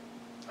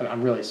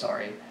 I'm really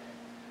sorry.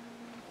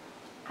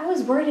 I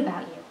was worried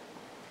about you.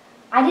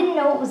 I didn't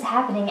know what was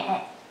happening,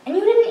 and you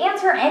didn't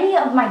answer any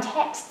of my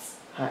texts.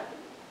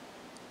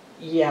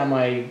 Yeah,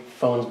 my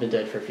phone's been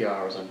dead for a few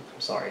hours. I'm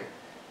sorry.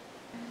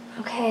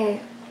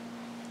 Okay,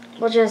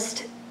 well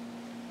just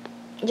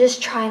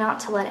try not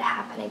to let it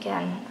happen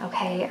again,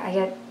 okay? I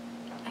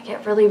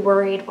get really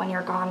worried when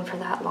you're gone for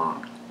that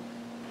long.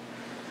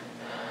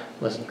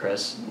 Listen,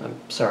 Chris, I'm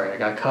sorry. I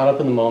got caught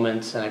up in the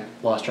moment and I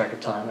lost track of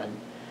time, and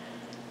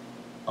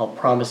I'll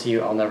promise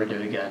you I'll never do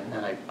it again,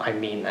 and I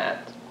mean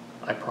that.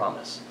 I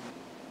promise.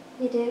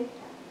 You do?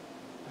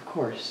 Of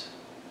course.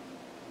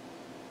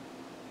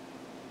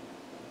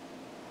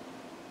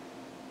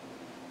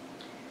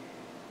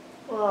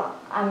 Well,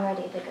 I'm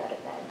ready to go to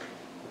bed.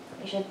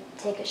 You should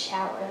take a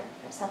shower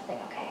or something,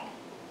 okay?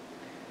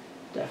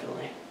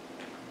 Definitely.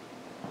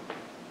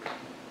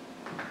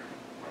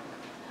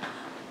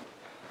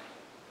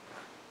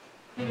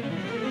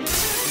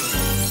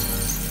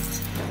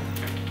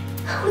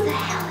 Who the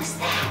hell is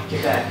that?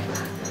 Get back.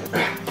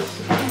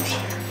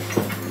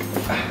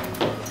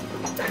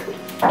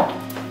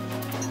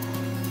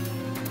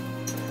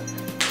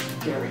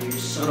 Gary, you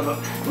son of a...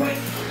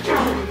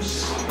 Gary, you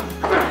son of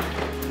a...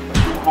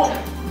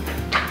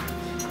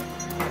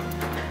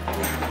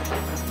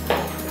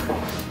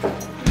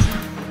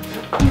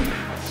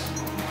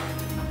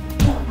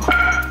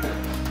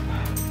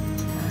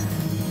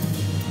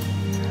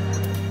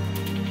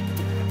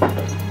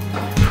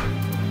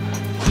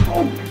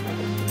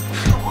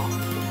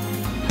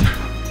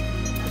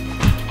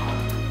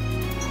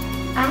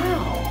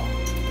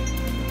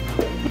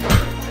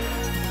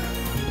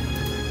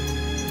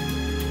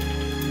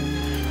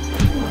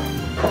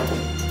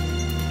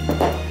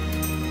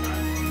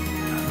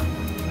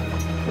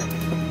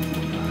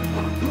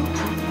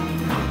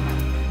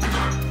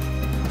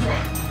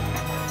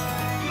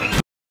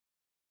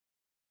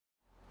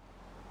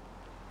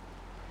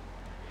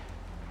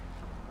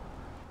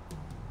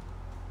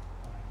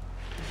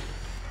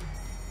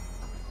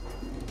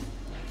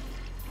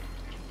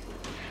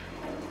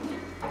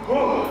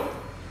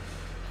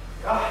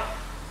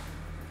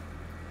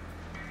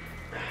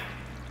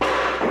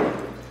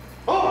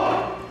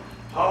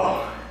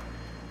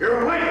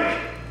 You're awake!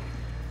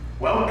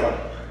 Welcome.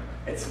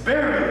 It's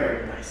very,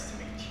 very nice to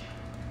meet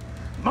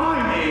you.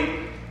 My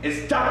name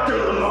is Dr.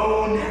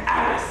 Lamone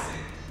Addison,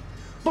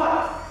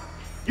 but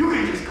you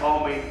can just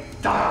call me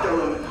Dr.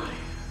 Lemonade.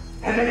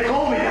 And they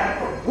call me that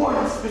for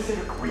one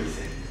specific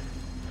reason.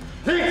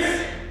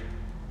 This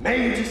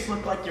may just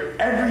look like your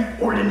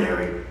every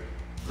ordinary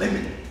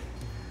lemon,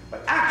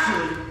 but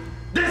actually,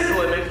 this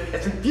lemon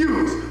is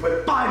infused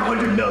with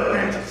 500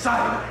 milligrams of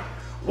cyanide.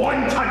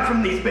 One touch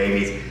from these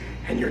babies,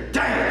 and you're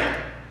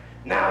dead.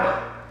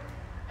 Now,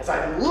 as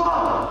I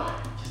love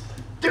just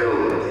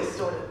doing this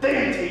sort of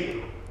thing to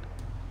you.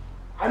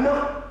 I'm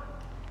not.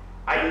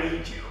 I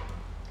need you.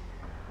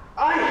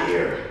 I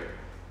hear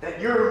that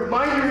you're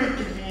Minor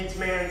Inconvenience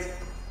Man's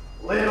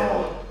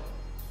little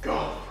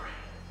girlfriend.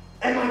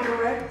 Am I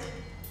correct?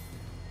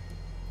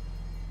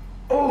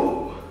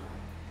 Oh,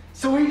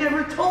 so he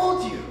never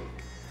told you.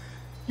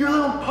 Your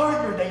little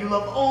partner that you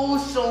love oh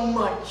so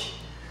much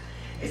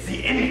is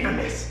the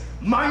infamous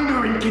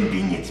Minor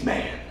Inconvenience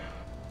Man.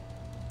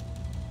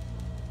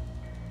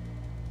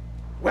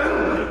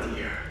 Well, my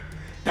dear,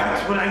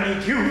 that's what I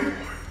need you for.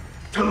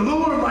 To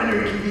lure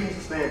Minor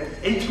Inconvenience Man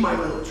into my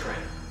little trap.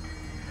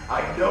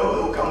 I know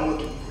he'll come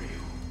looking for you.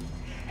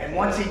 And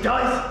once he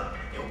does,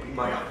 it'll be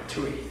my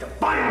opportunity to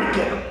finally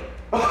get him.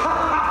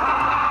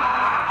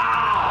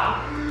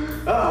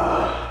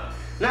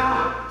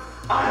 Now,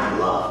 I'd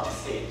love to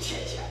stay and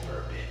chit-chat for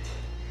a bit.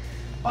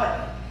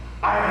 But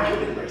I have a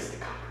human race to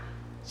cover.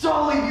 So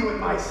I'll leave you with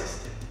my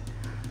assistant,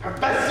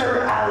 Professor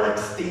Alex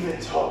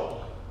Stevens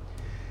Hall.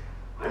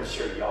 I'm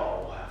sure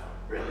y'all will have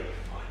a really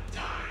fun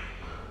time.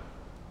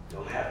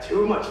 Don't have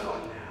too much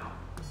fun now.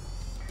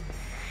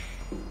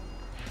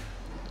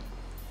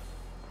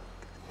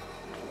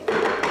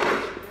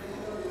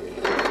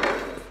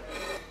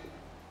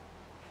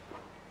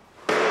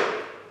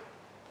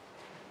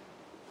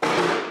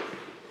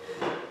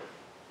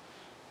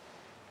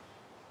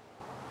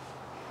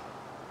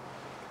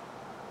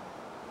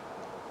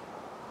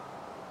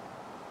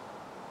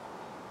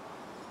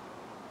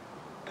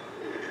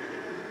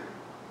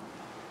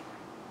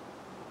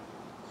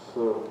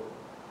 So,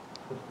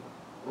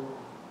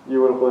 you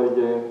want to play a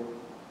game?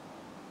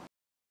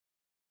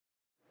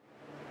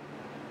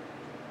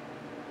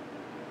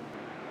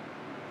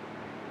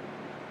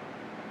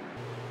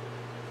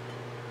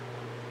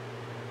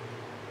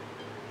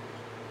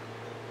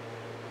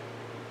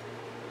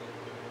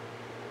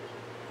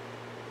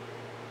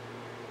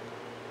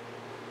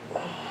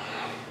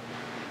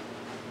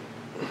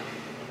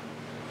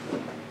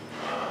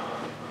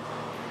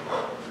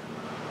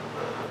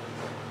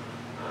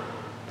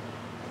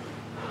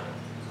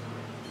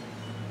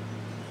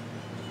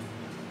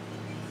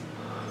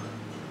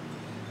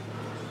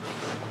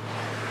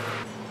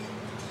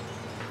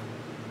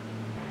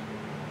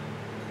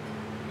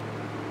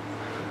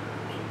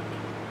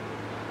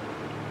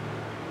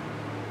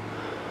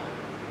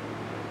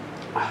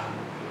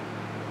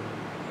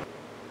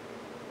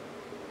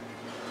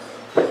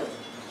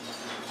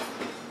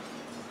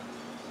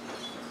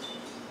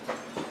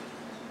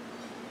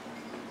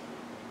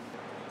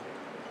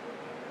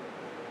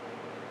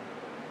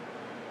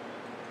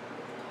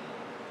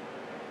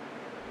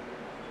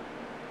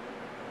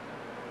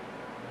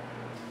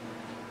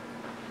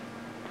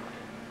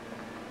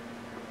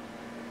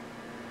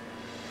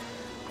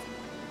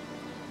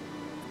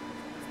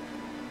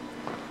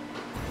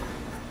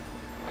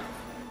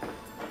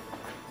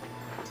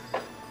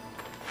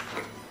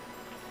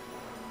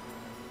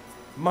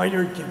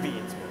 Minor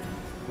Inconvenience Man,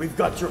 we've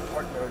got your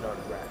partner in our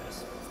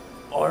grasp.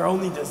 Our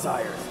only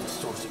desire is the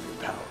source of your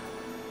power.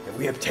 If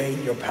we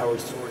obtain your power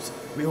source,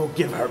 we will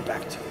give her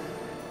back to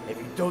you. If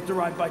you don't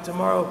arrive by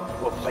tomorrow,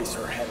 we'll place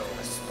her head on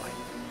a spike.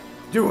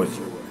 Do as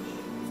you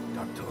wish,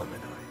 Dr. Lemon.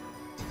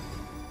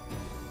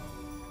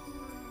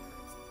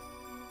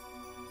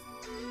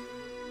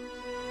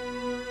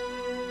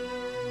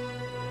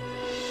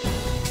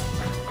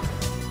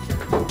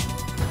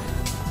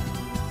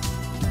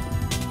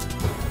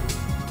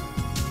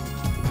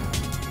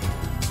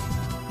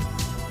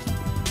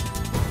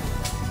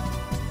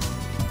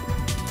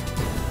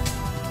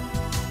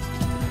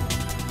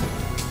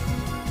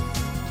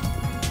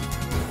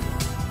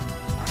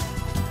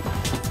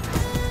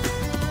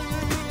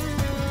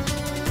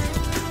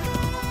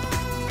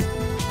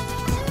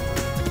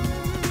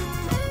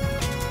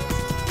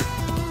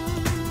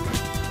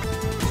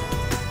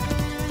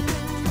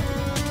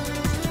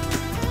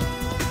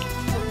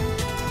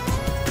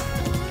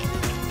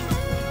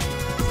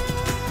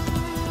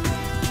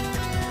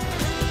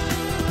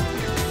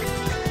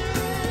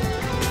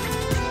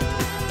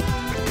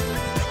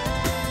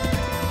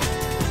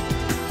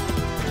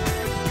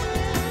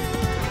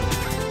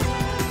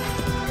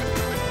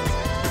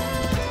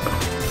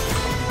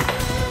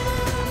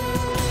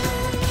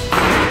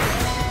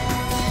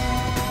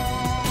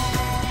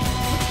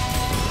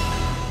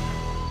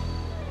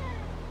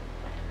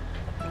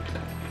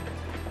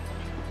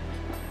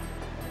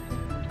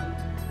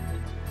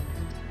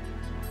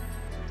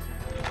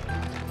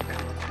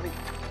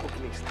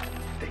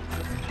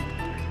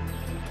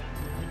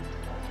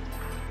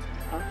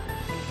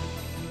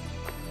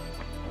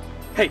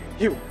 Hey,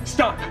 you,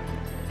 stop!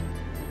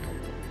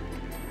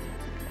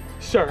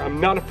 Sir,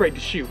 I'm not afraid to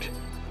shoot.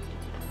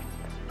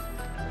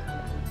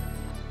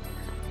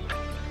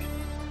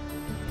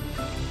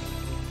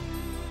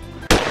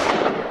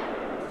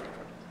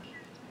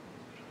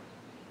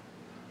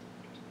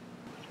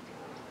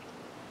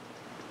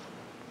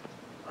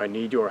 I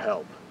need your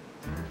help.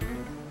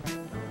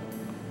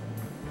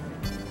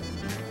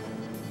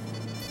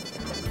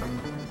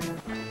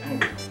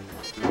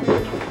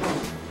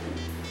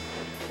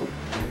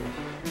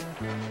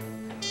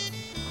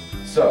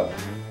 So,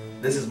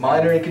 this is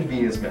Minor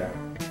Inconvenience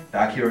Man,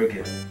 back here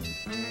again.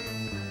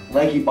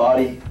 Lanky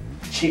body,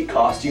 cheap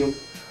costume.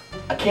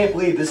 I can't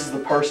believe this is the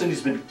person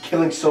who's been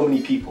killing so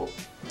many people.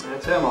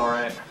 That's him, all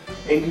right.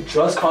 And you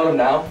just caught him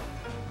now?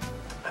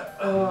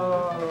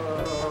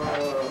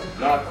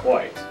 Not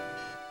quite.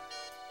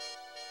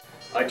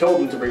 I told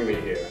him to bring me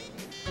here.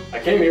 I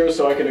came here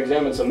so I can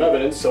examine some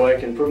evidence so I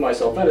can prove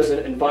myself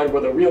innocent and find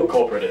where the real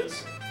culprit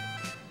is.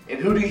 And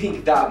who do you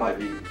think that might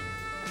be?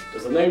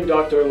 Does the name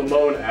Dr.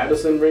 Lamone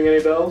Addison ring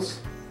any bells?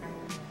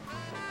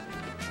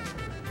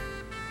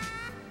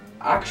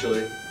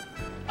 Actually,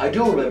 I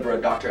do remember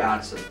a Dr.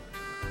 Addison.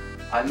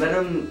 I met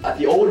him at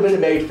the old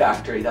Minute Maid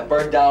factory that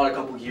burned down a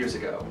couple years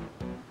ago.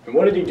 And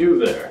what did he do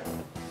there?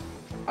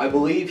 I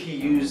believe he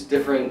used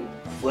different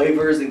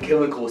flavors and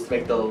chemicals to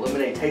make the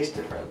lemonade taste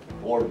different,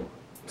 or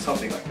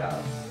something like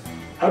that.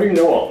 How do you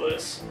know all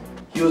this?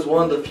 He was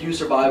one of the few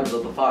survivors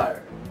of the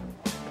fire.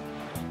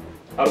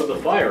 How did the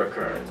fire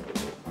occur?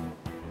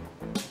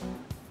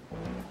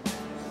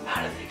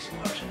 How did the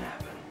explosion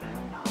happen?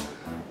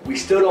 We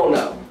still don't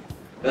know.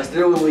 The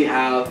theory we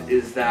have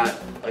is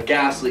that a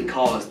gas leak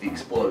caused the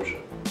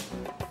explosion.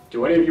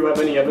 Do any of you have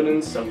any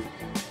evidence of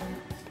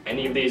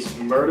any of these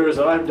murders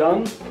that I've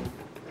done?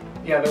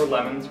 Yeah, there were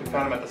lemons. We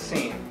found them at the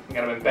scene. We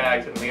got them in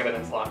bags in the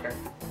evidence locker.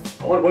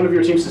 I want one of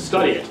your teams to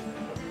study it.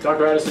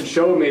 Dr. Addison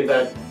showed me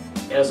that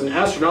it has an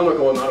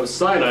astronomical amount of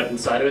cyanide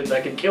inside of it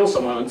that can kill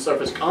someone on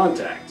surface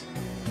contact.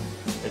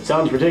 It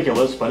sounds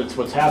ridiculous, but it's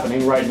what's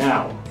happening right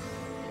now.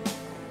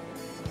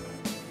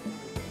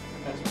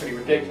 That's pretty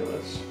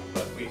ridiculous,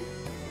 but we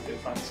did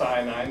find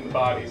cyanide in the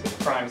bodies at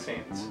the crime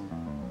scenes.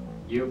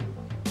 You?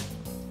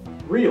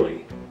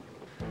 Really?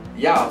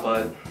 Yeah,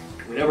 but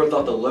we never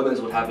thought the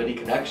lemons would have any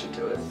connection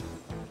to it.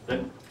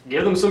 Then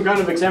give them some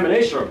kind of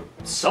examination or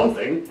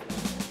something.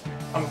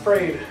 I'm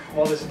afraid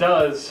while this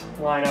does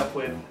line up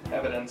with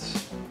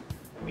evidence,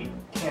 we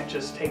can't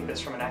just take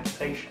this from an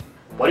accusation.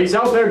 But he's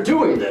out there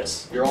doing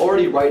this. You're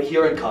already right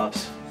here in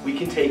cuffs. We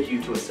can take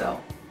you to a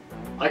cell.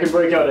 I can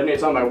break out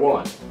anytime I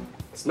want.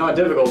 It's not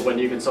difficult when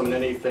you can summon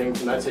anything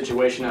from that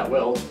situation at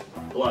will.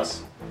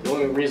 Plus, the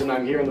only reason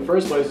I'm here in the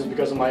first place is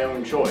because of my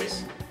own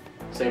choice.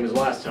 Same as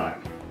last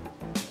time.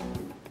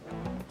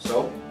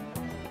 So,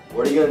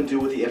 what are you going to do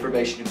with the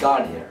information you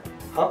got here?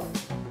 Huh?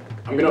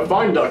 I'm going to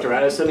find Dr.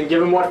 Addison and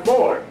give him what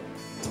for.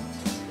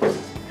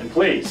 And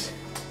please,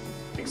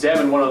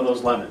 examine one of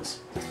those lemons.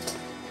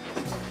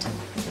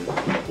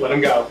 Let him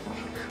go.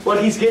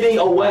 But he's getting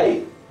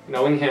away.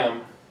 Knowing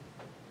him,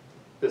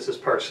 this is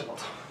personal.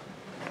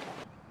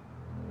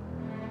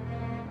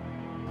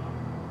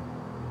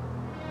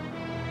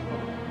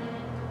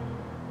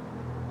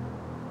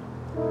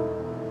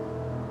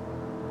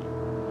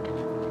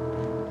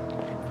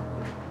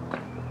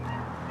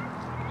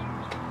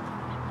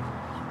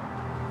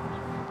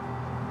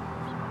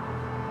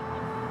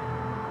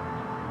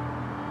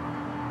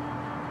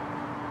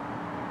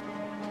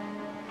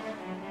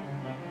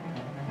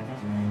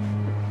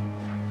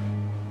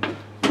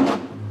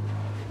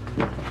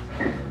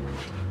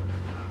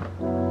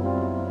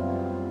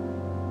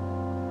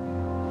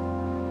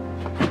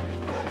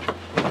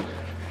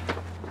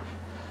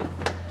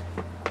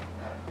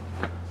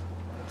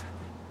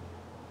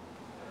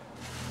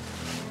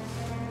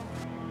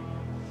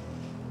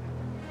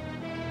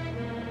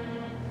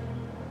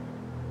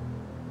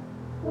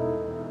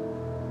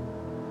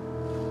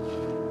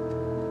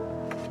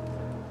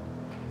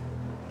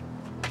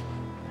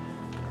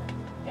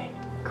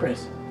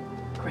 Chris.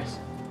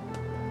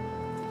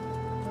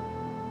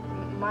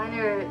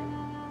 Minor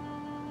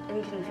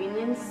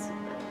Inconvenience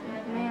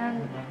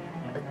Man?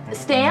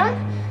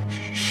 Stan?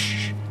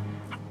 Shh.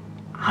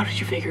 How did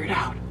you figure it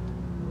out?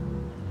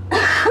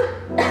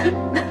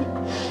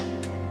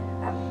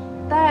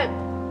 That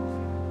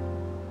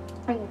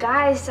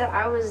guy said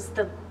I was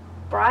the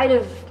bride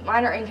of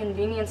Minor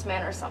Inconvenience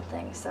Man or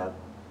something, so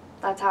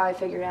that's how I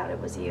figured out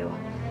it was you.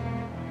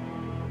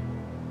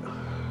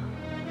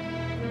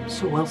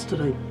 So what else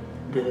did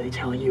they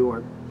tell you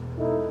or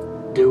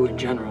do in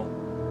general?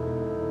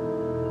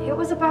 It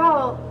was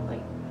about,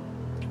 like,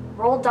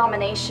 world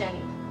domination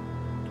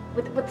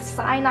with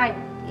cyanide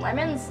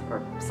lemons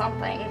or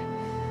something.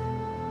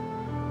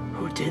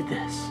 Who did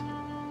this?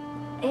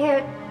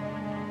 It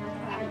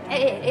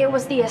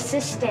was the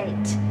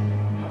assistant.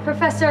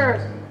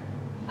 Professor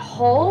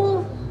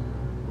Hole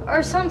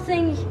or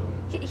something.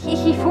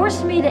 He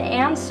forced me to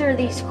answer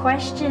these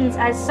questions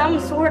as some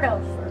sort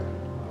of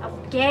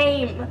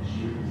game.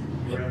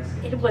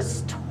 It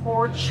was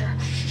torture.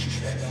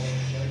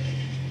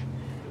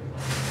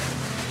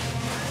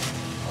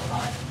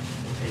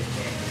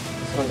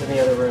 This one's in the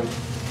other room.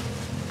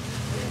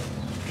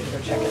 I'm gonna go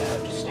check it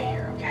out. Just stay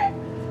here, okay?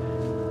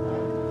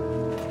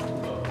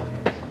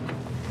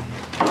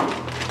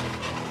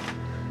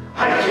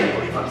 I can't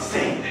believe I'm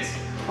saying this,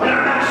 but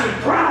I'm actually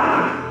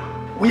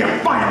proud. We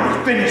have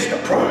finally finished the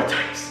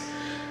prototypes.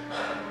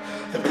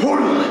 The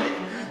portal limit,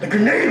 the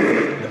grenade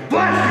limit, the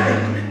blast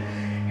grenade limit,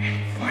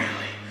 and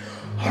finally,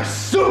 our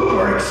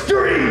super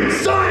extreme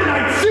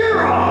cyanide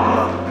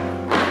serum!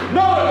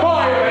 Not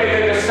my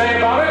opinion,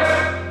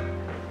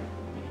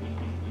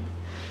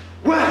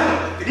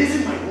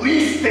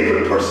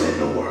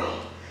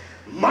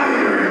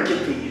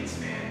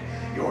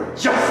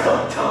 just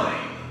on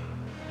time.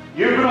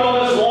 You've been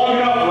on this long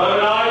enough,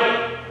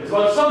 Lemonade. It's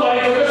when somebody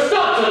took a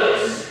stop to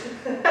this.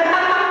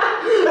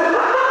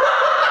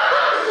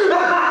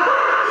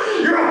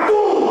 You're a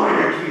fool,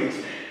 Minor Inconvenience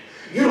Man.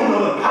 You don't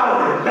know the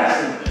power you're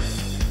messing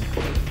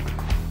with.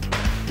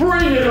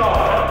 Bring it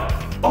on.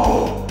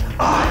 Oh,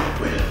 I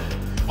will.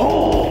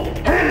 Oh,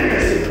 hand me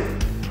a cigarette.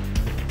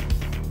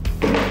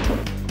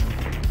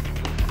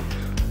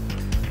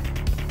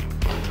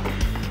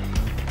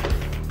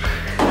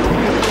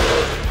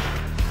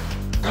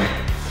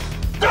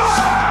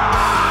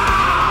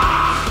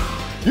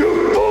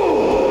 You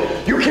fool!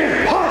 You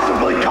can't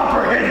possibly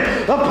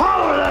comprehend the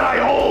power that I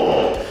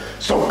hold!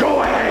 So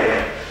go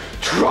ahead,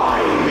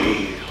 try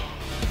me!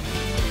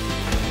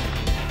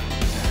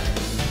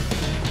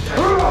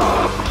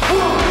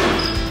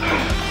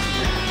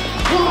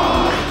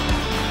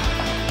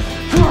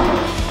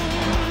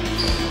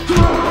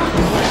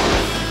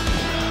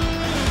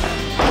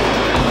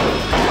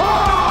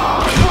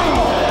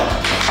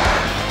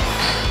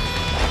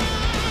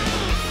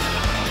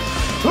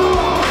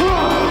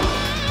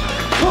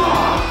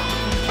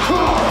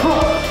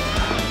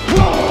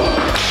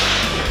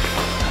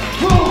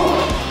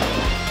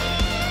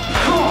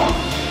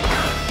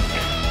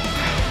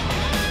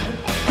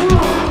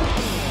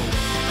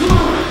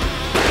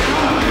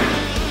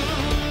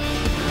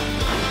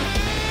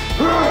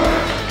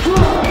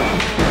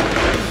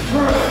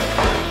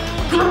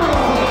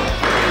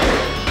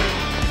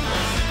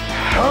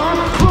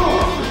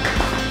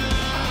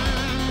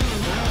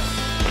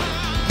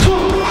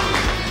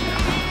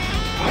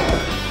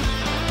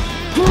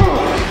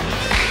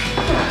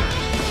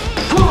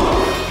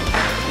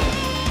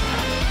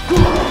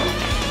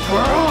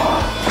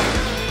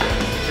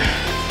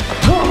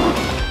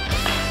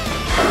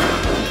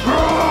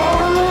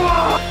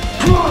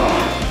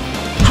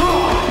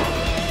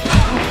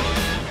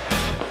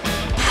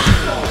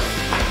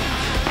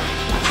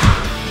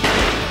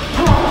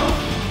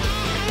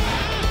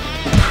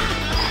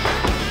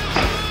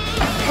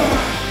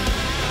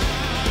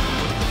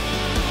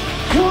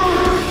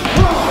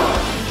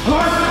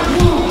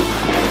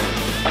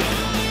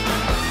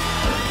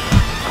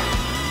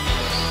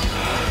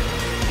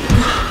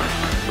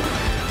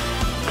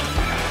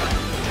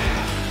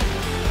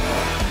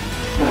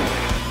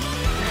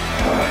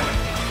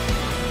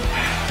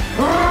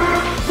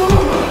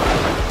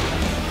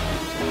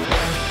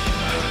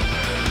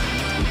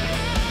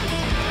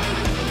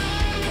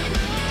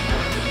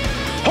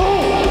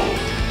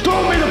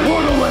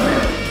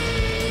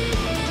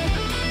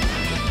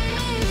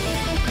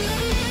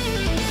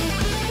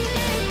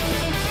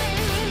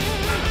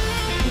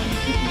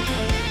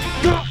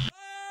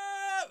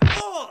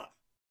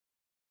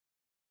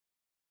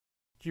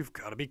 You've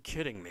got to be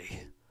kidding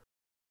me.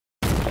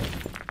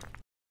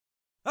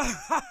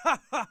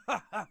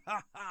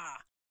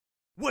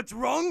 What's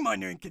wrong,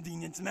 Minor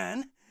Inconvenience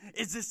Man?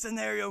 Is this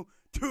scenario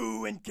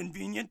too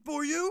inconvenient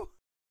for you?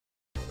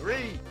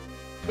 3,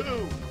 2,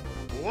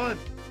 1,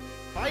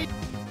 fight!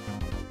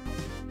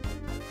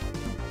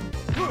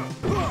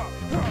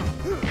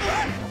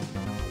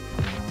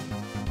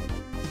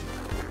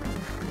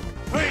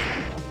 Hey!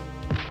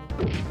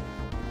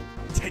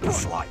 Take a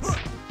slice.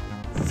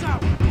 Sour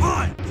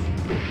punch!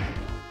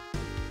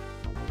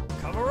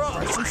 Cover up!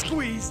 Press and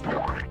squeeze!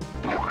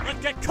 Let's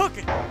get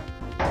cooking!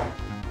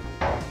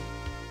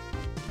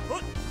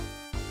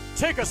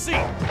 Take a seat!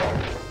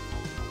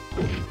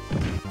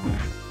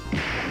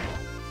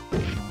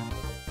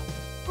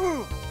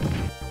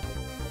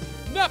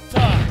 Nap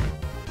time!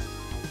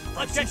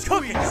 Let's get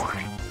cooking!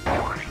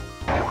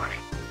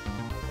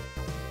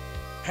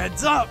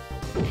 Heads up!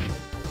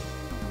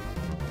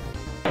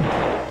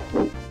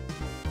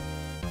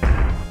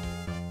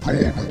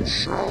 Golden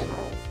Shower.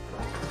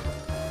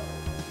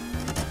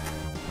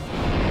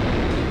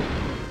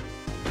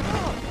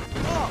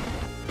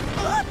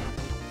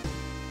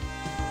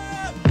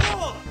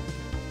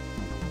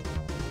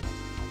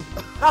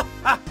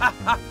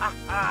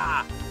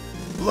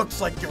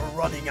 Looks like you're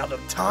running out of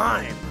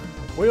time.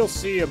 We'll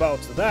see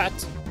about that.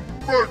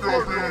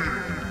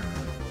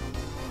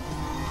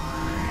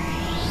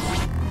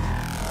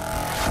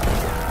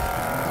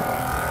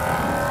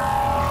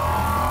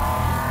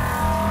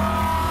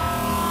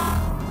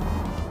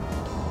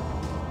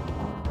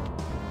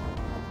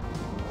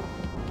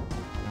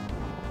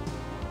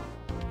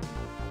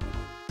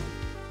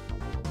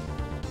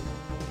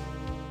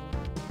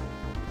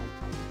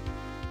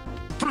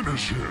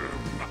 Finish him.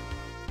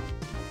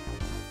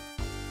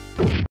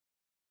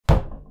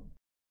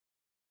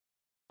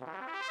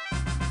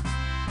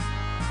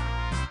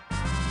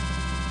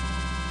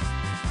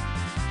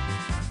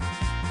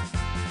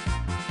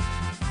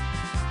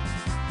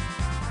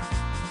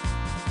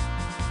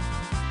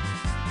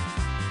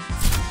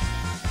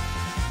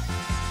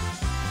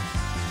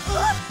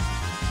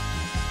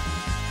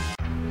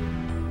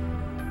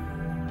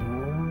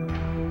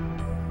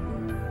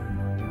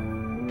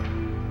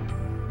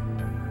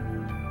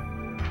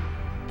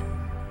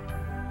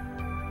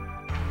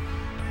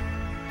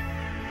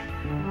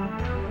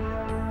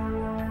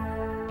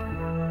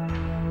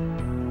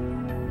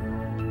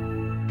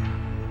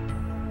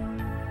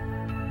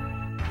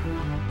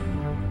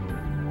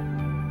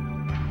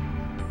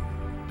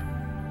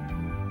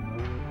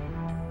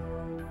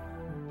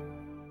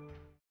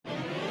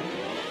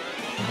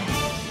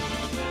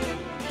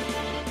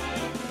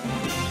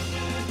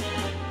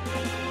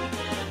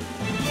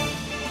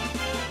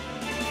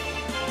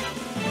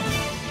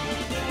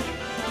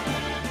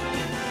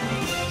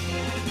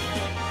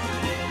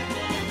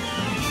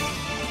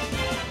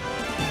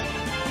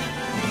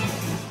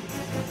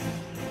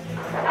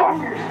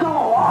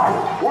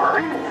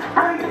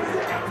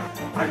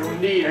 I don't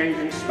need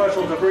anything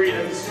special to breathe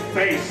in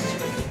space.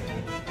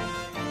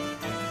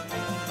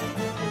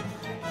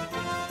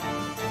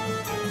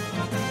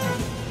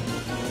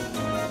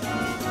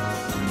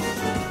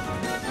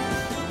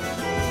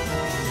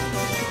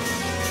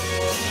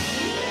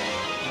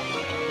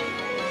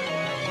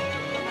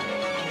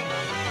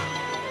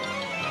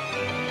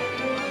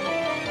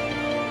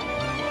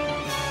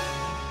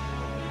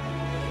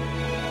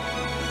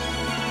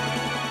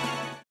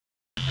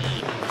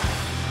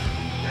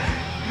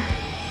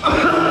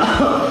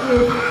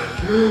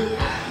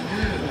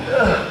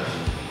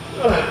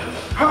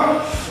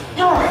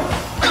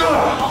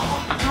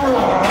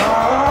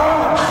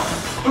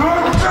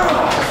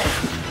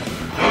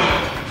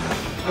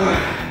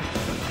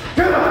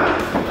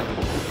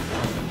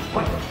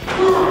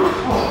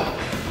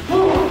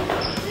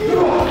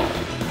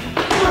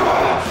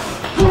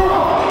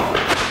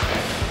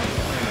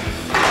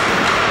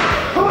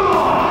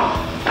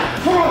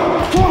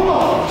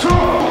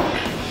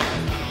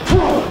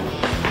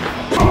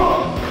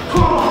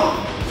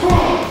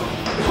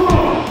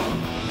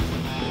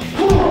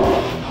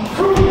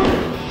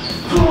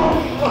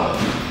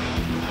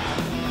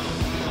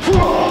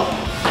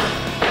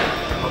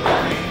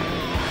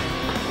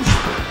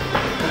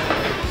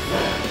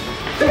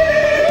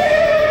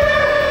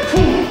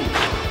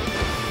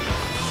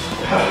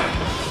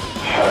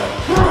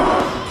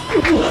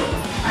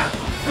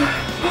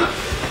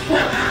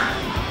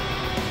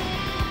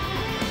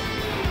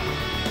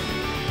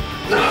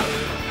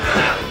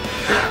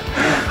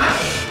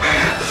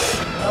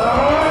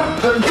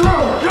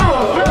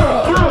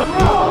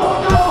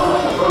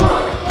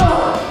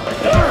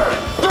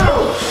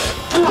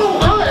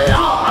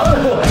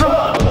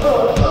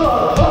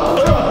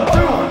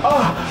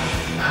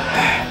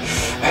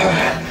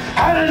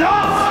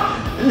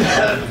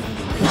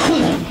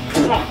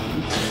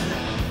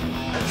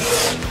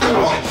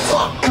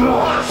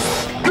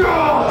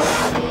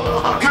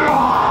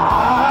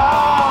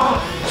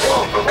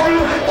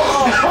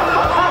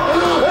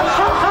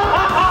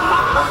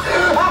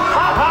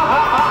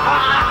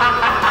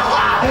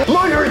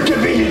 Minor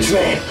Inconvenience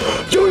Man,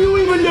 do you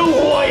even know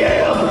who I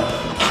am?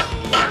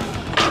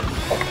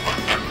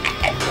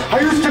 I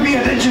used to be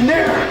an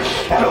engineer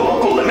at a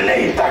local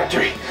lemonade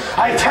factory.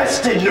 I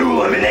tested new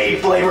lemonade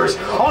flavors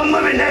on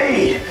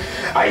lemonade.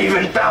 I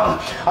even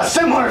found a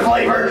similar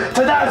flavor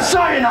to that of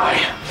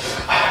cyanide.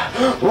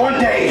 One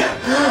day,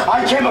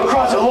 I came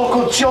across a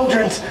local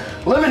children's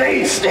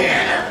lemonade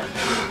stand.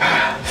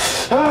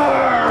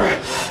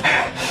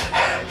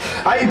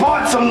 I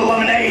bought some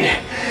lemonade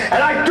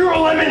and I threw a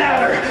lemon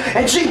at her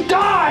and she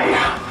died.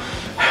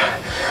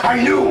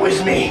 I knew it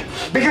was me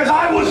because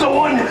I was the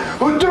one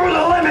who threw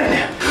the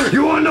lemon.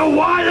 You wanna know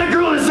why that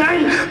girl is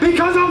dead?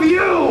 Because of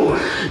you.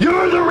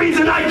 You're the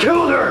reason I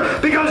killed her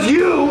because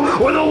you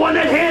were the one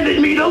that handed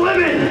me the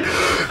lemon.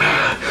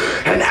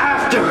 And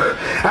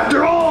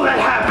after all that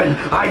happened,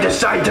 I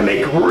decided to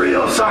make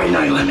real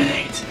cyanide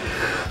lemonades.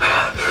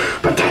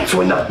 But that's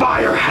when the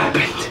fire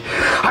happened.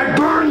 I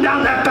burned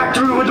down that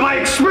factory with my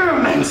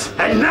experiments,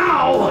 and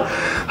now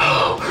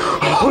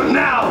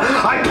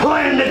I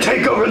plan to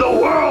take over the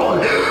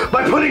world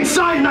by putting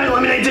cyanide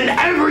lemonades in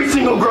every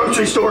single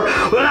grocery store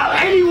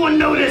without anyone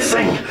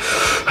noticing.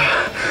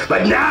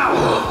 But now,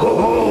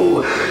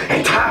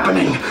 it's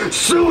happening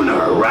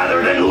sooner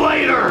rather than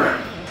later.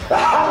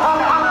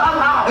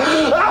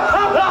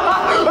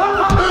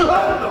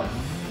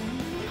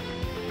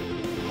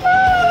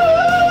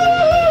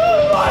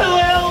 My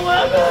little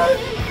lemon!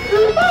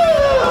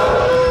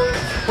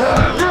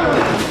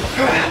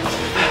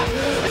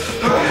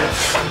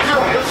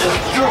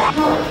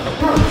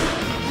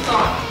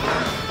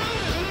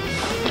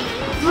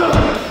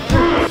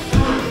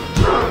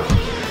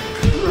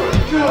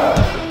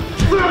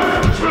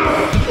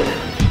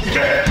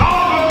 Get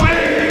off of me!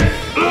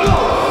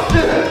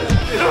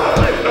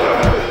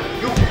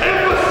 You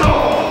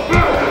imbecile!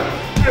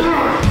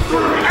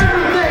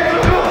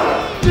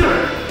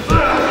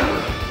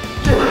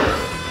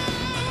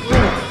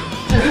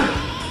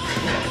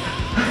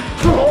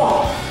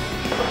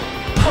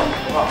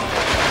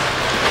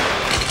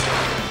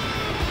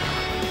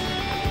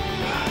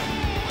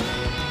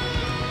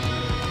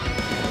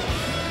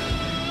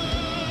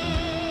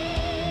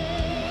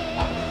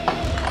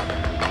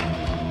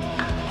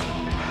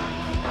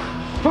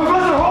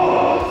 Professor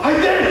Holt! I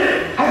did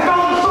it! I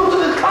found the source of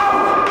this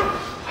power!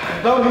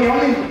 Though he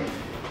only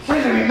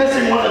seems to be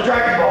missing one of the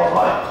Dragon Balls,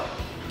 but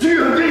do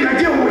you have any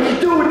idea what we can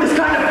do with this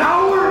kind of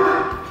power?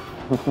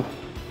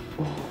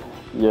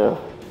 Yeah,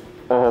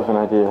 I have an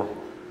idea.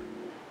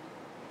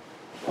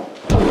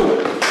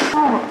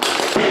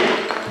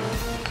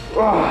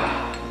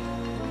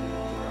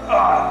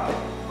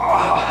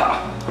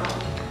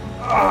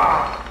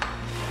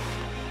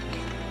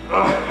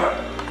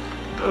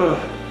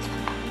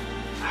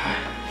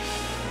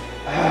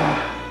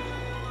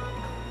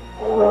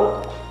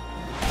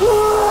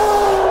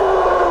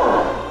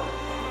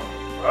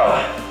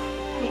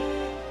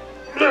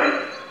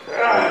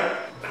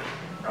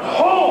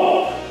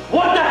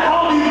 What the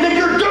hell do you think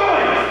you're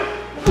doing?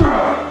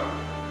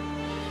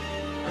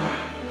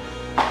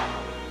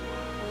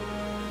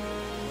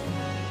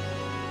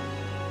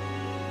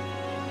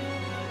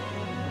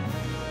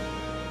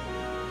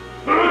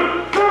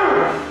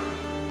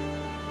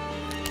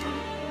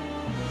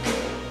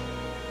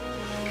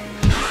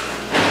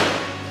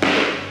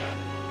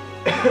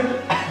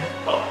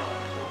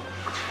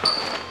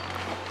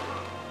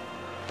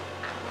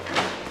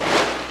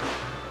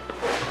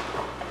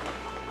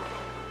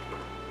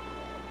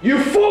 You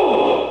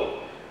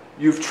fool!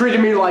 You've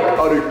treated me like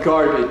utter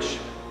garbage.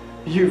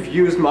 You've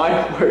used my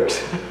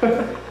works.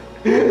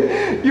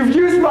 You've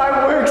used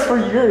my works for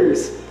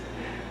years.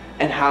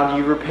 And how do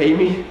you repay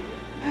me?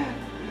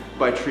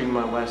 By treating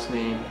my last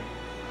name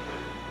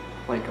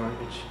like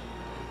garbage.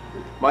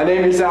 My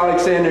name is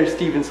Alexander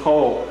Stevens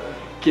Hull.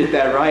 Get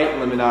that right,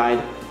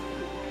 Lemonade.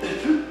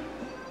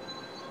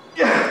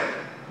 Yeah,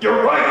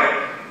 you're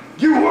right.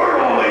 You were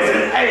always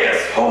an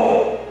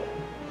asshole.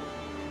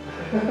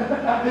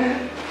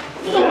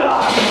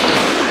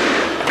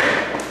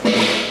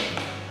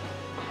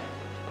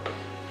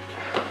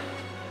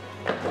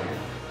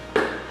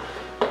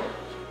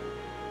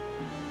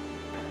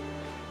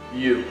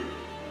 You.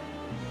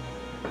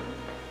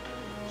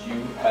 Do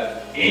you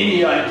have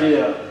any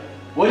idea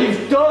what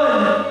you've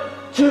done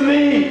to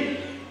me?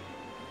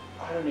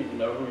 I don't even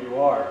know who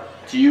you are.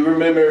 Do you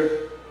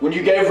remember when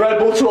you gave Red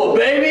Bull to a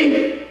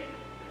baby?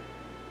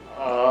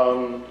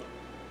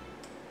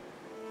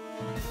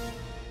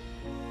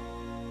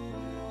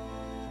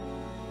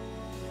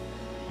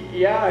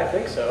 Yeah, I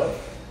think so.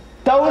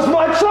 That was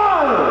my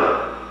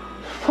child!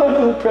 My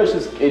little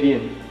precious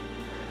Gideon.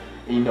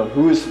 And you know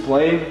who is to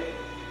blame?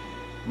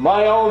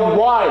 My own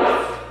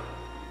wife.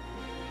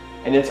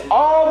 And it's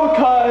all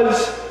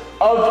because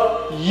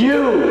of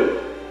you.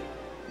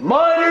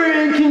 Minor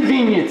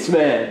Inconvenience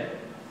Man.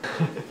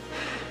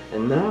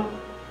 And now,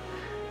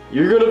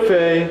 you're gonna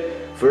pay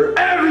for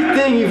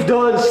everything you've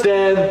done,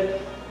 Stan.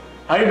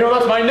 How do you know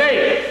that's my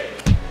name?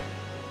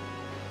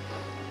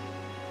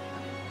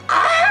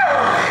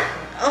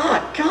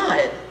 Oh,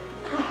 God.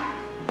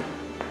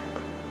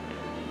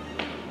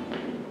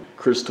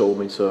 Chris told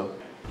me so.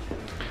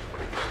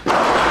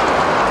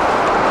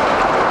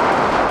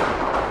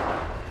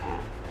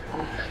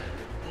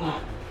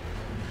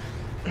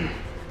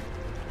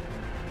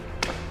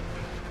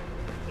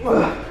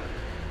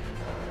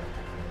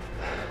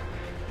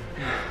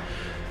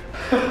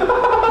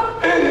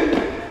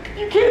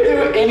 You can't do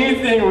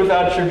anything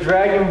without your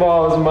Dragon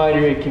Ball's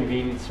Minor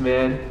Inconvenience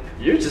Man.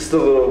 You're just a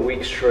little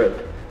weak shrimp,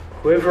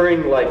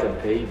 quivering like a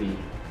baby.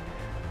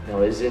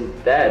 Now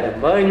isn't that a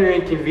minor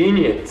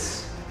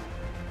inconvenience?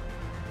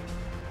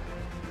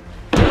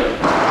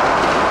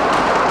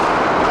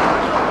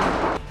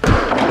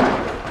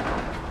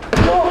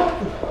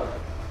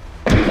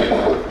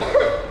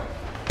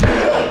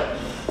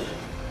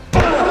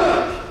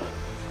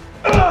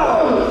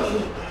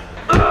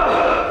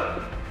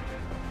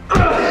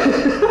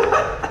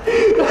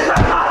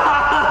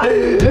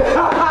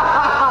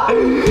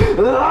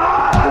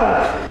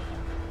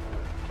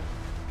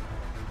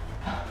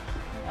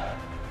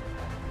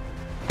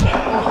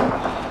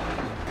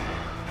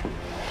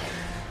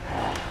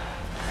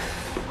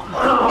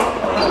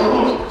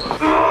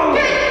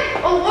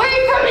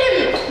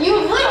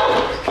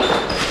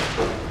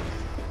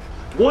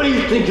 What do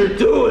you think you're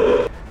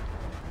doing?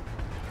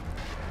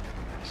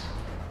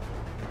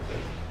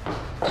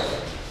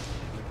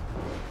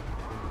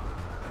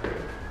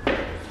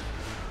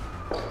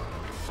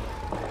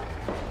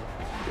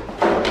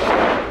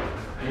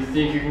 You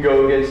think you can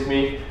go against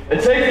me and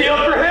take the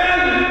upper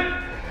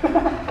hand?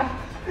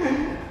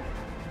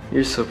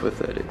 You're so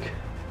pathetic.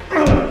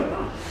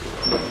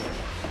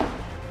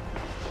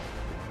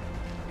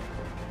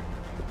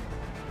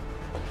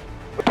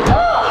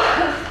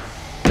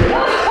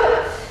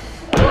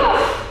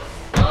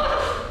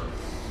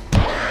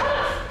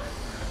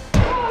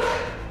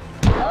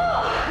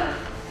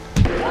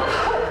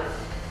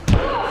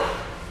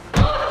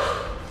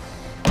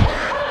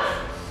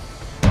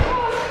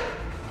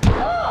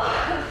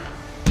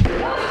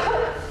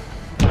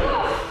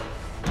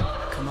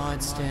 Come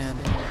on, Stan.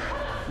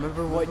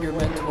 Remember what your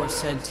mentor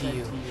said to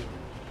you.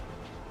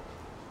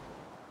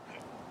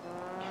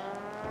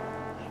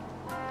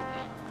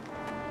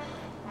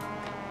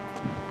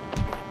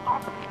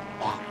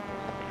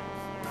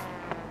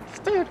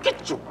 Stan,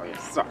 get your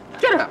ass up.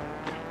 Get up.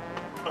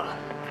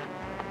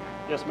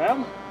 Yes,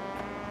 ma'am?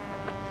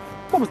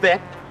 What was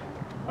that?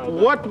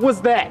 What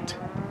was that?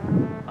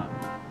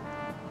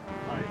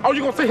 Oh,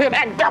 you gonna sit here and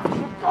act devil?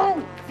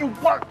 Oh, you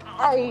worked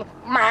on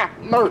my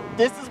nerve.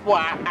 This is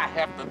why I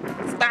have to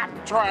stop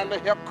trying to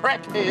help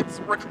crackheads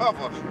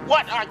recover.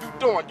 What are you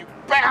doing, you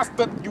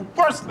bastard? You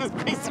worthless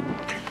piece of...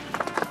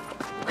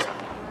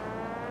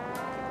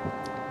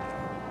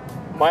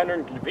 Minor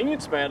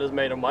Inconvenience Man has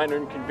made a minor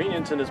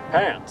inconvenience in his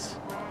pants.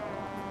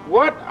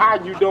 What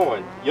are you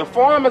doing? Your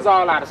form is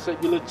all out of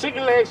shape. Your little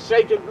chicken legs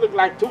shaking, look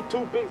like two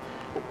toothpicks.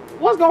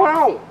 What's going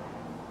on?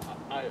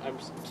 I'm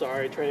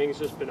sorry, training's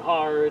just been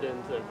hard,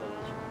 and the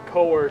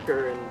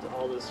coworker and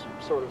all this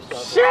sort of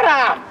stuff. Shut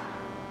up!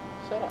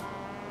 Shut up.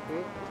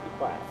 Just be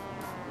quiet.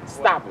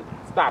 Stop it.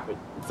 Stop it.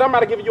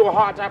 Somebody giving you a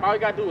hard time, all you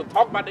gotta do is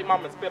talk about their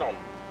mama and spit on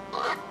them.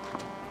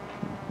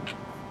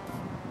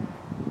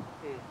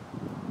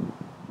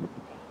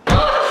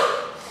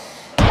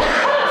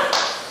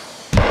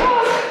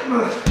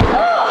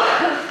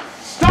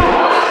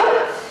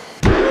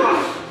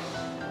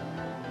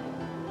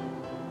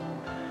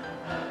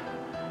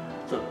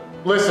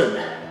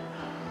 Listen,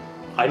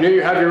 I knew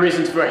you have your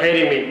reasons for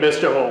hating me,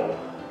 Mr. Hole.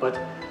 but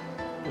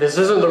this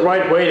isn't the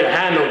right way to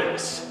handle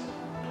this.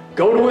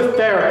 Go to a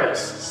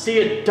therapist, see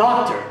a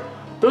doctor.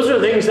 Those are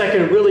things that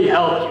can really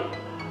help you.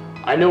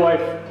 I know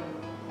I've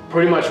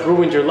pretty much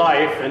ruined your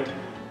life, and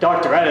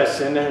Dr.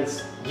 Edison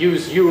has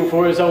used you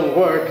for his own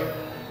work,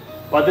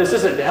 but this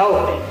isn't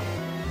healthy.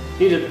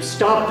 You need to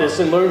stop this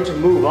and learn to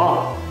move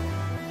on.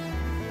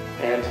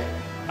 And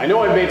I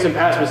know I've made some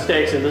past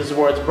mistakes and this is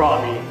where it's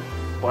brought me,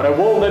 but I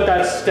won't let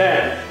that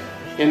stand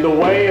in the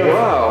way of...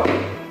 Wow,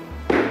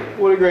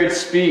 what a great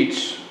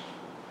speech.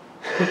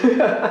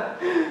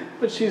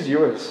 But she's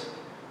yours.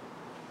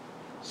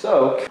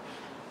 So...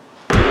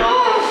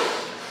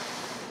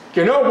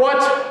 You know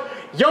what?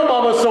 Your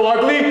mama's so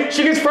ugly,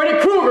 she gets Freddy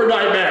Krueger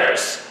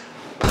nightmares!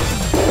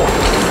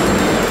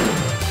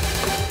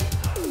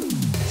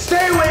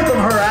 Stay away from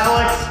her,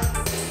 Alex!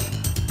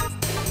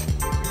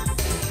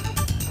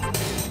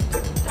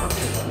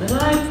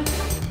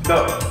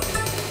 No,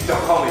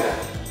 don't call me that.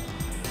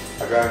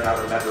 I'd rather not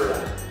remember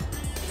that.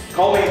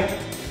 Call me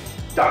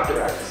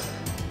Dr. X.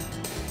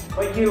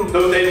 But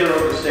those days are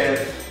over, Stan.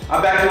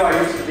 I'm back to who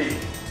I used to be.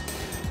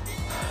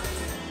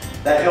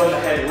 That hill in the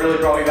head really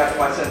brought me back to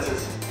my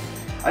senses.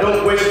 I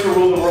don't wish to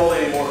rule the world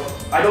anymore.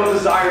 I don't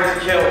desire to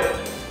kill.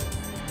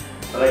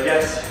 But I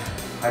guess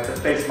I have to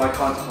face my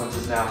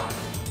consequences now.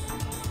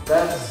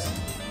 That's...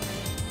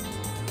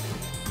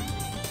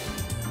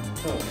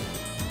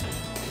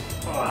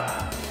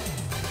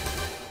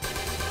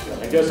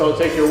 I guess I'll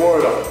take your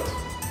word on it.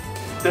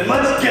 Then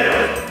let's get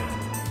him!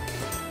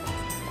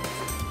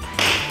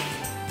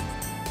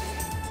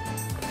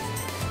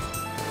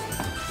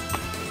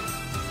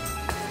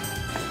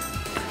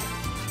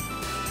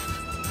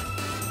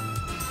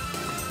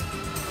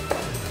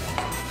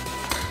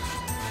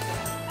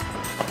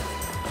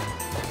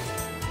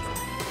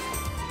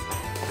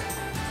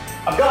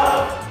 I've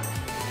got them.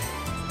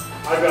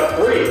 I've got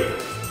 3.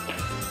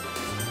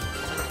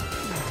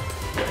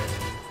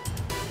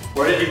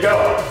 Where did you go?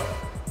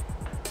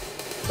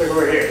 Look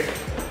over here.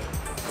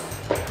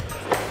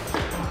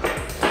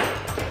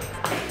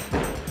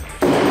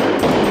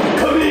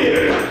 Come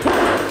here!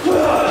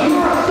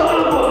 Son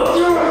of a...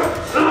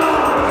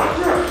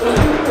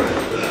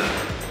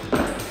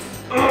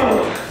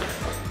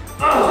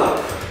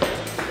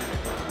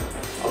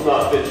 I'm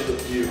not finished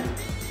with you.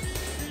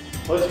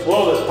 Let's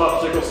blow this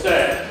popsicle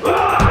stand.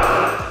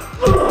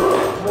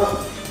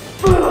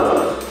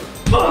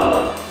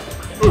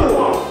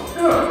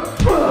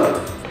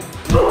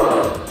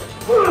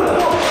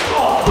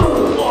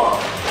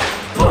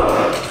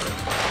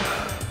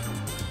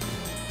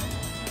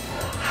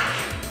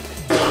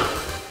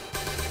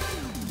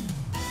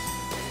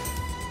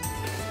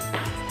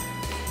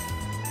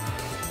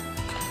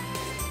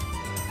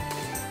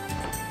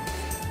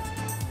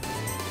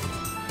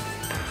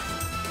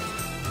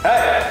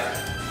 Hey!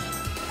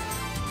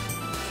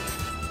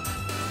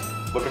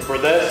 Looking for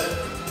this?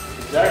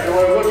 Exactly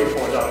what I'm looking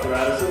for, Dr.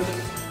 Madison.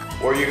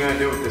 What are you gonna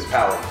do with this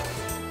power?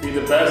 Be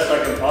the best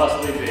I can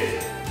possibly be.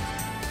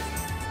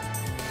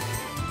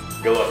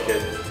 Good luck,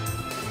 kid.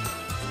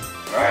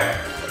 Alright.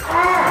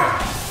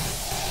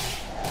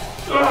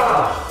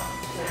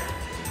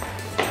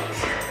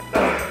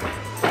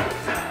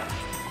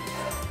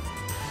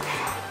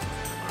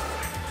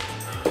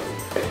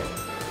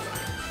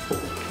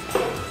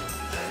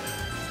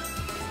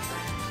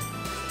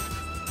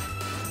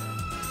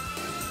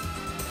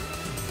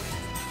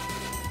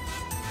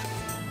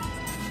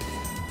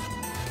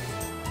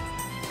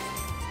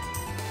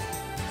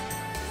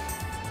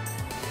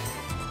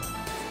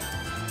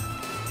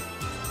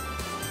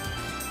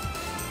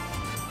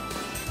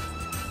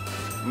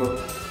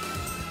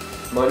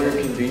 Minor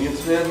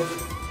Inconvenience Man?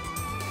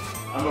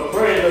 I'm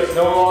afraid that's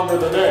no longer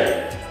the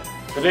name.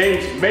 The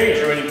name's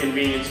Major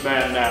Inconvenience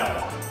Man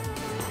now.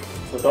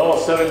 With all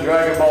 7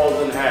 Dragon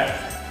Balls in hand,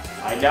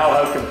 I now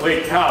have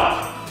complete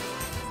power.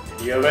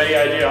 Do you have any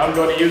idea how I'm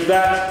going to use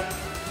that?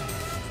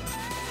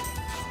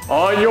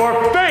 On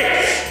your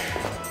face!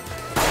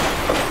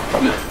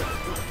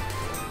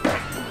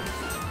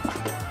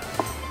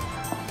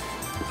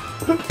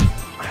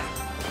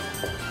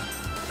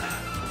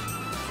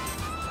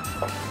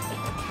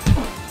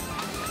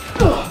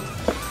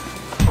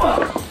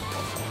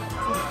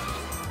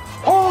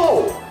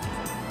 Oh!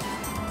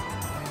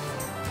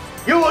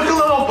 You look a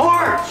little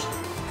parched!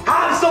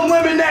 Have some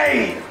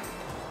lemonade!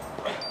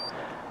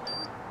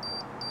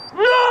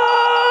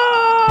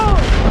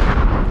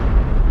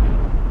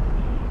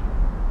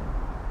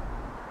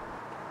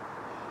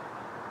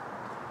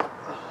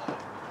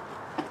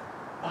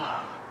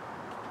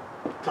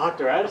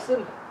 Dr.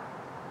 Addison?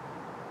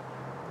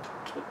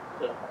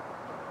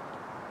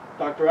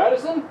 Dr.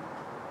 Addison?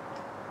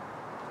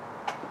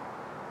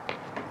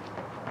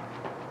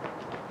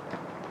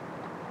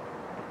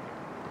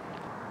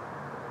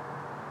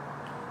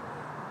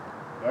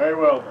 Very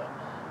well then.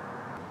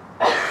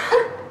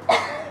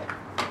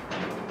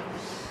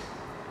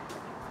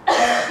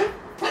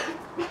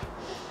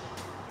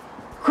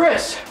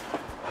 Chris!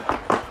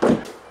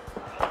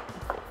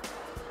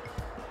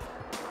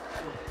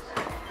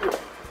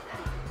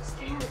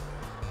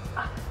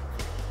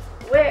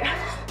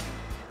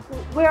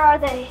 Where are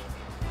they?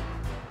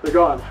 They're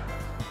gone.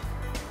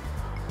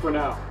 For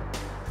now.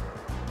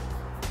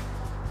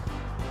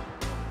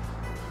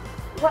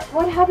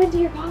 What happened to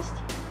your costume?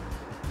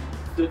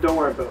 Don't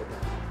worry about it.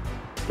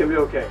 It's gonna be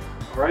okay,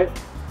 alright?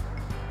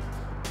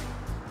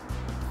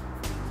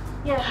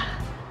 Yeah.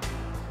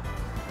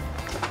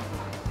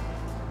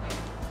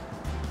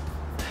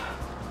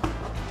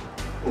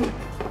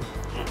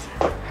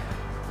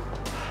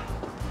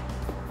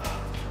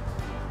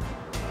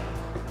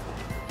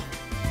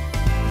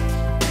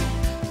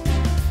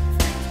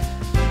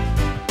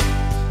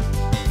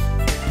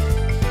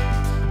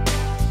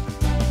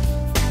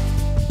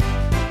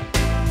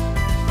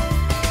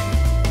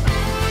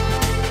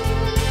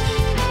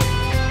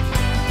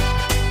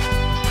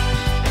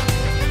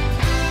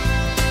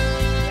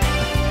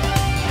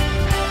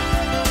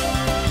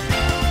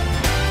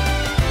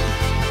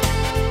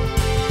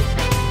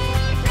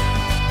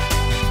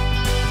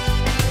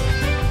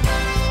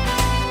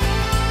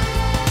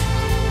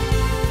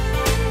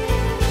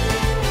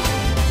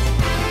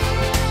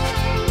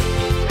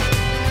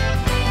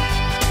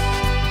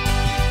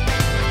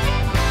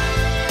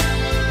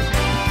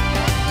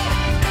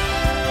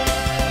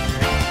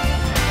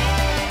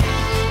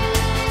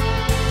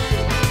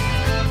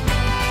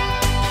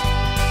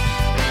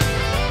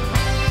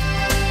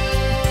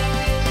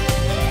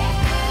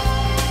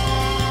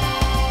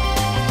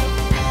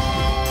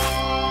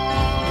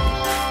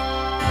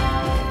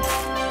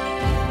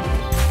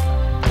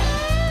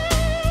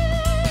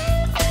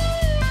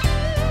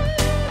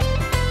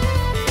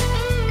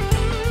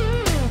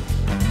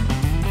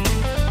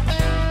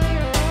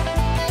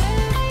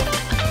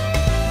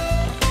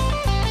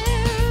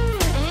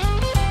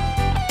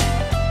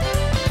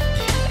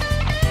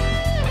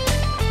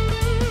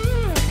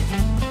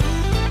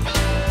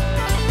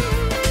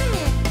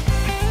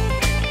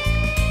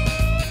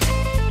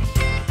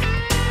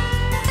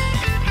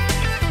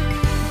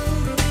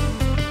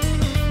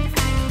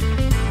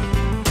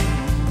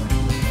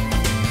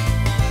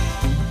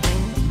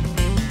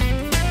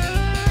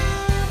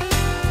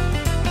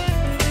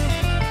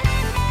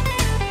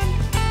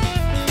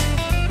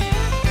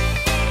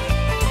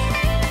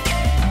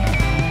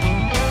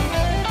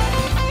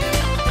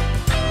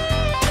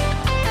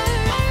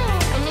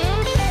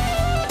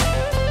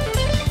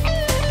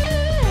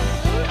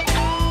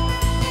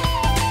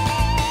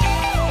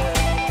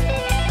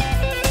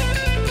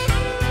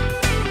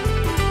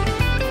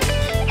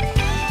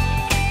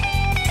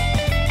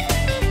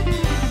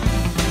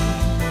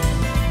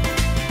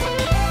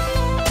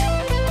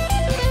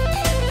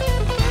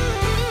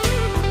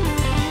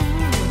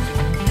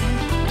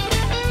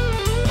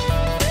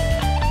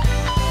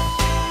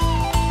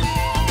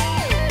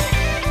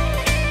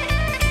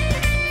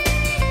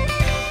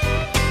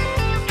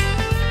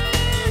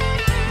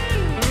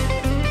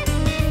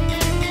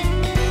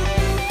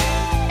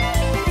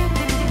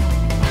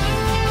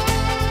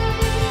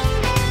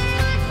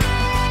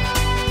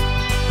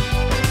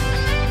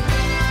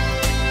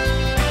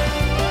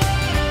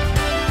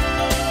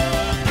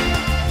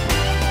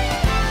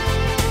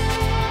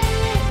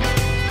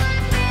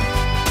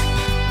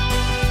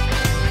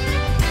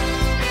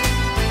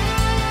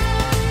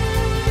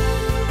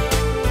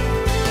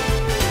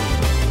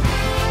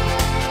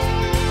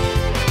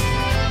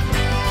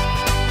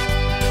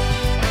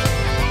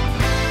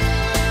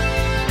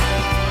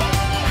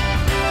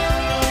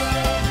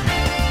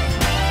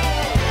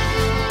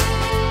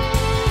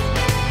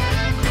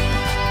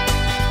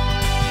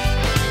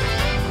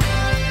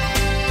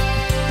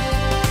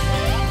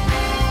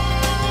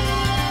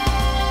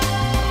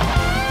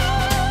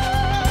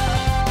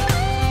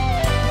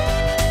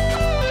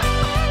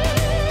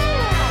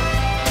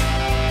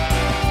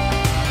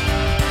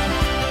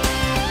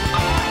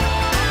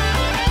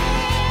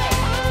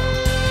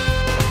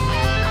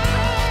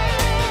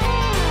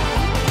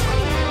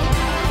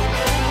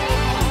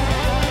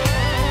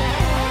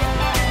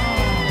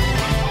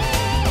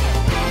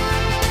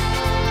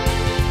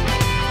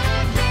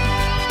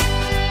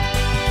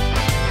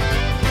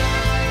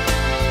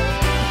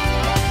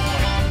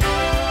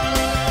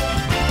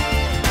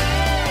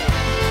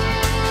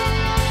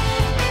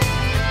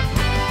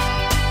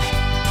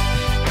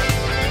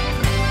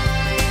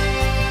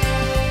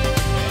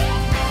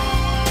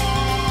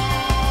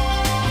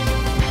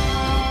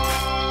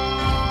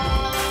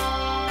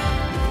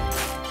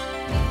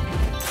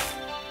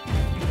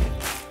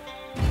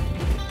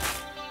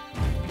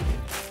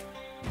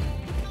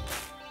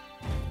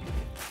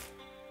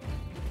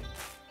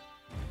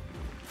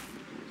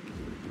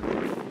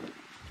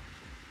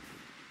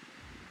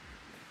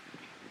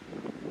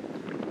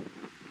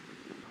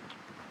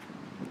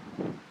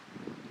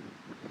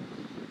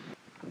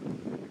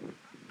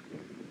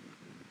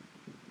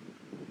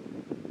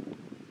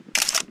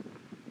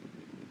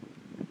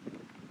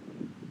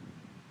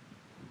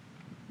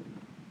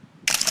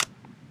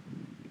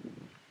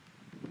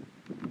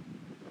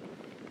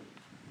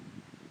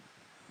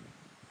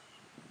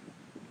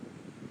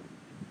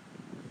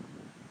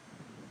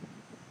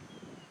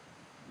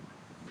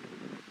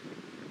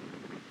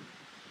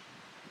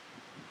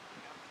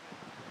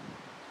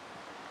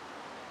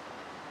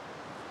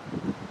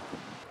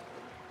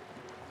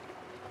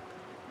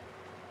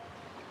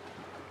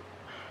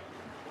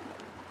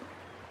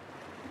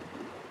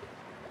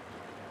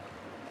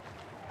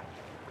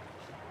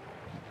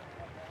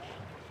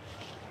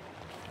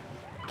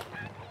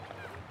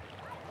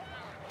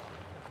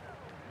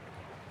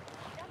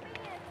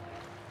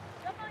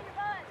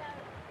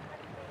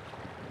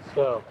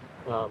 So,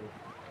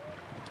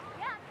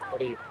 what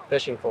are you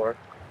fishing for?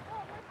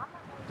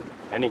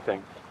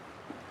 Anything.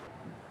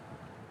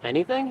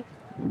 Anything?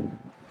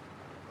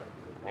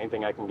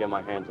 Anything I can get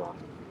my hands on.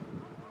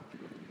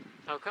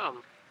 How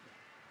come?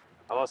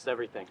 I lost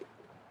everything.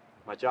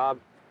 My job,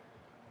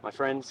 my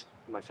friends,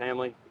 my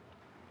family.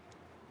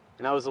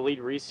 And I was the lead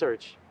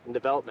research and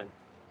development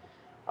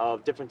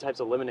of different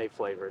types of lemonade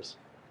flavors.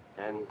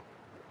 And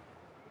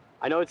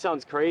I know it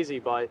sounds crazy,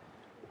 but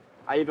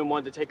I even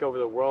wanted to take over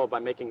the world by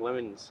making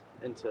lemons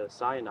into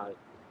cyanide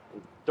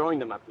and throwing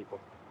them at people.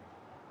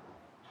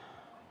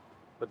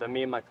 But then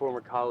me and my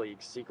former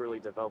colleagues secretly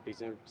developed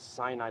these new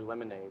cyanide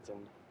lemonades, and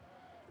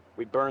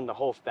we burned the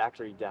whole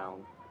factory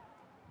down.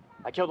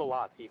 I killed a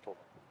lot of people.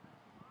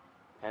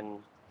 And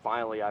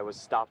finally I was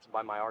stopped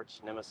by my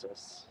arch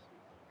nemesis,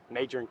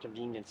 Major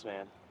Inconvenience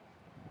Man,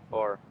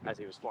 or as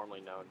he was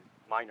formerly known,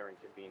 Minor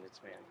Inconvenience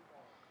Man.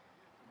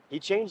 He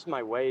changed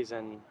my ways,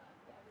 and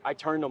I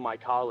turned on my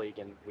colleague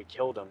and we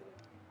killed him.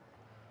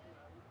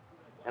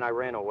 And I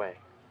ran away.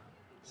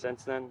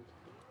 Since then,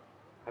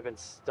 I've been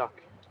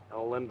stuck in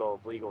a limbo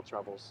of legal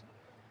troubles.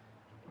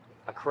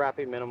 A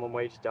crappy minimum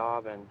wage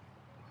job, and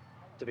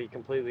to be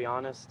completely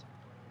honest,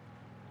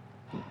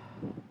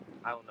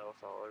 I don't know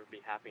if I'll ever be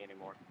happy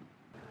anymore.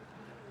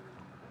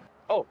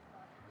 Oh,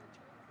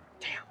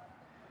 damn.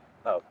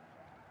 Oh,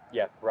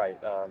 yeah, right.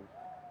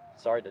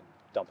 Sorry to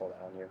dump all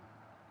that on you.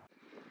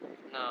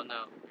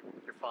 No,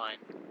 you're fine.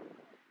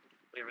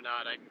 Believe it or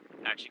not, I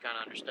actually kind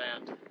of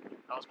understand.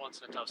 I was once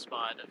in a tough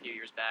spot a few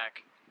years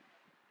back.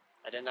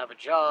 I didn't have a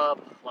job,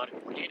 a lot of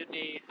people hated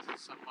me,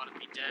 some wanted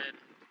me dead.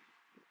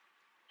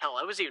 Hell,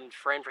 I was even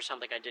framed for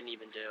something I didn't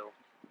even do.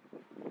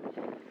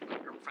 My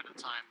girlfriend at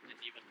the time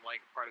didn't even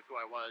like part of who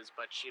I was,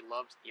 but she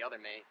loved the other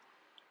me.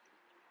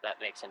 That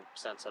makes any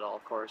sense at all,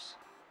 of course.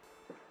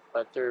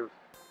 But through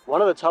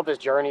one of the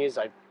toughest journeys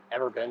I've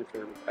ever been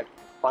through, I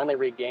finally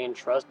regained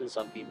trust in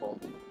some people.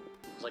 It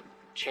was like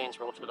chains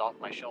were lifted off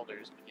my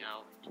shoulders, but, you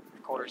know,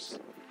 of course,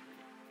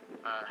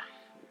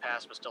 the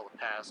past was still the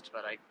past,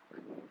 but I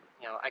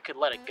could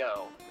let it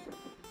go.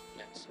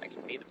 And I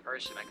could be the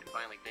person I could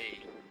finally be.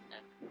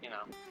 And, you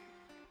know,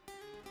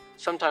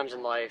 sometimes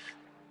in life,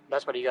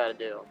 that's what you gotta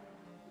do.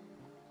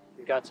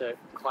 You got to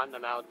climb the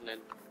mountain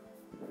and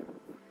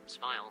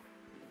smile.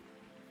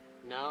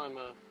 Now I'm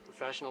a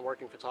professional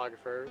working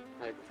photographer.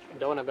 I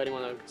don't have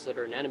anyone I would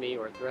consider an enemy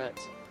or a threat.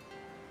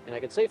 And I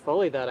can say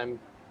fully that I'm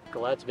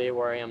glad to be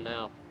where I am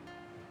now.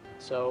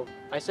 So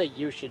I say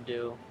you should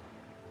do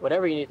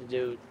whatever you need to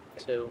do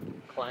to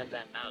climb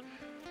that mountain.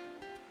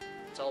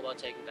 It's all about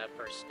taking that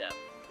first step.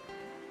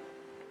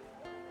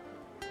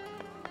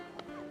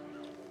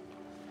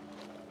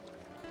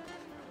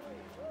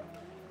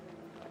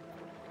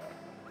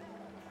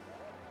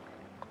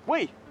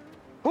 Wait,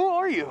 who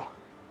are you?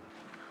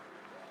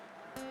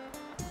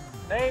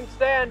 Name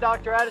Stan,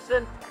 Dr.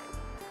 Addison.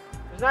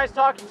 It was nice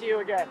talking to you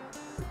again.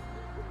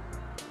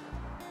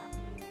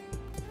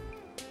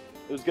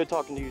 It was good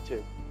talking to you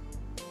too.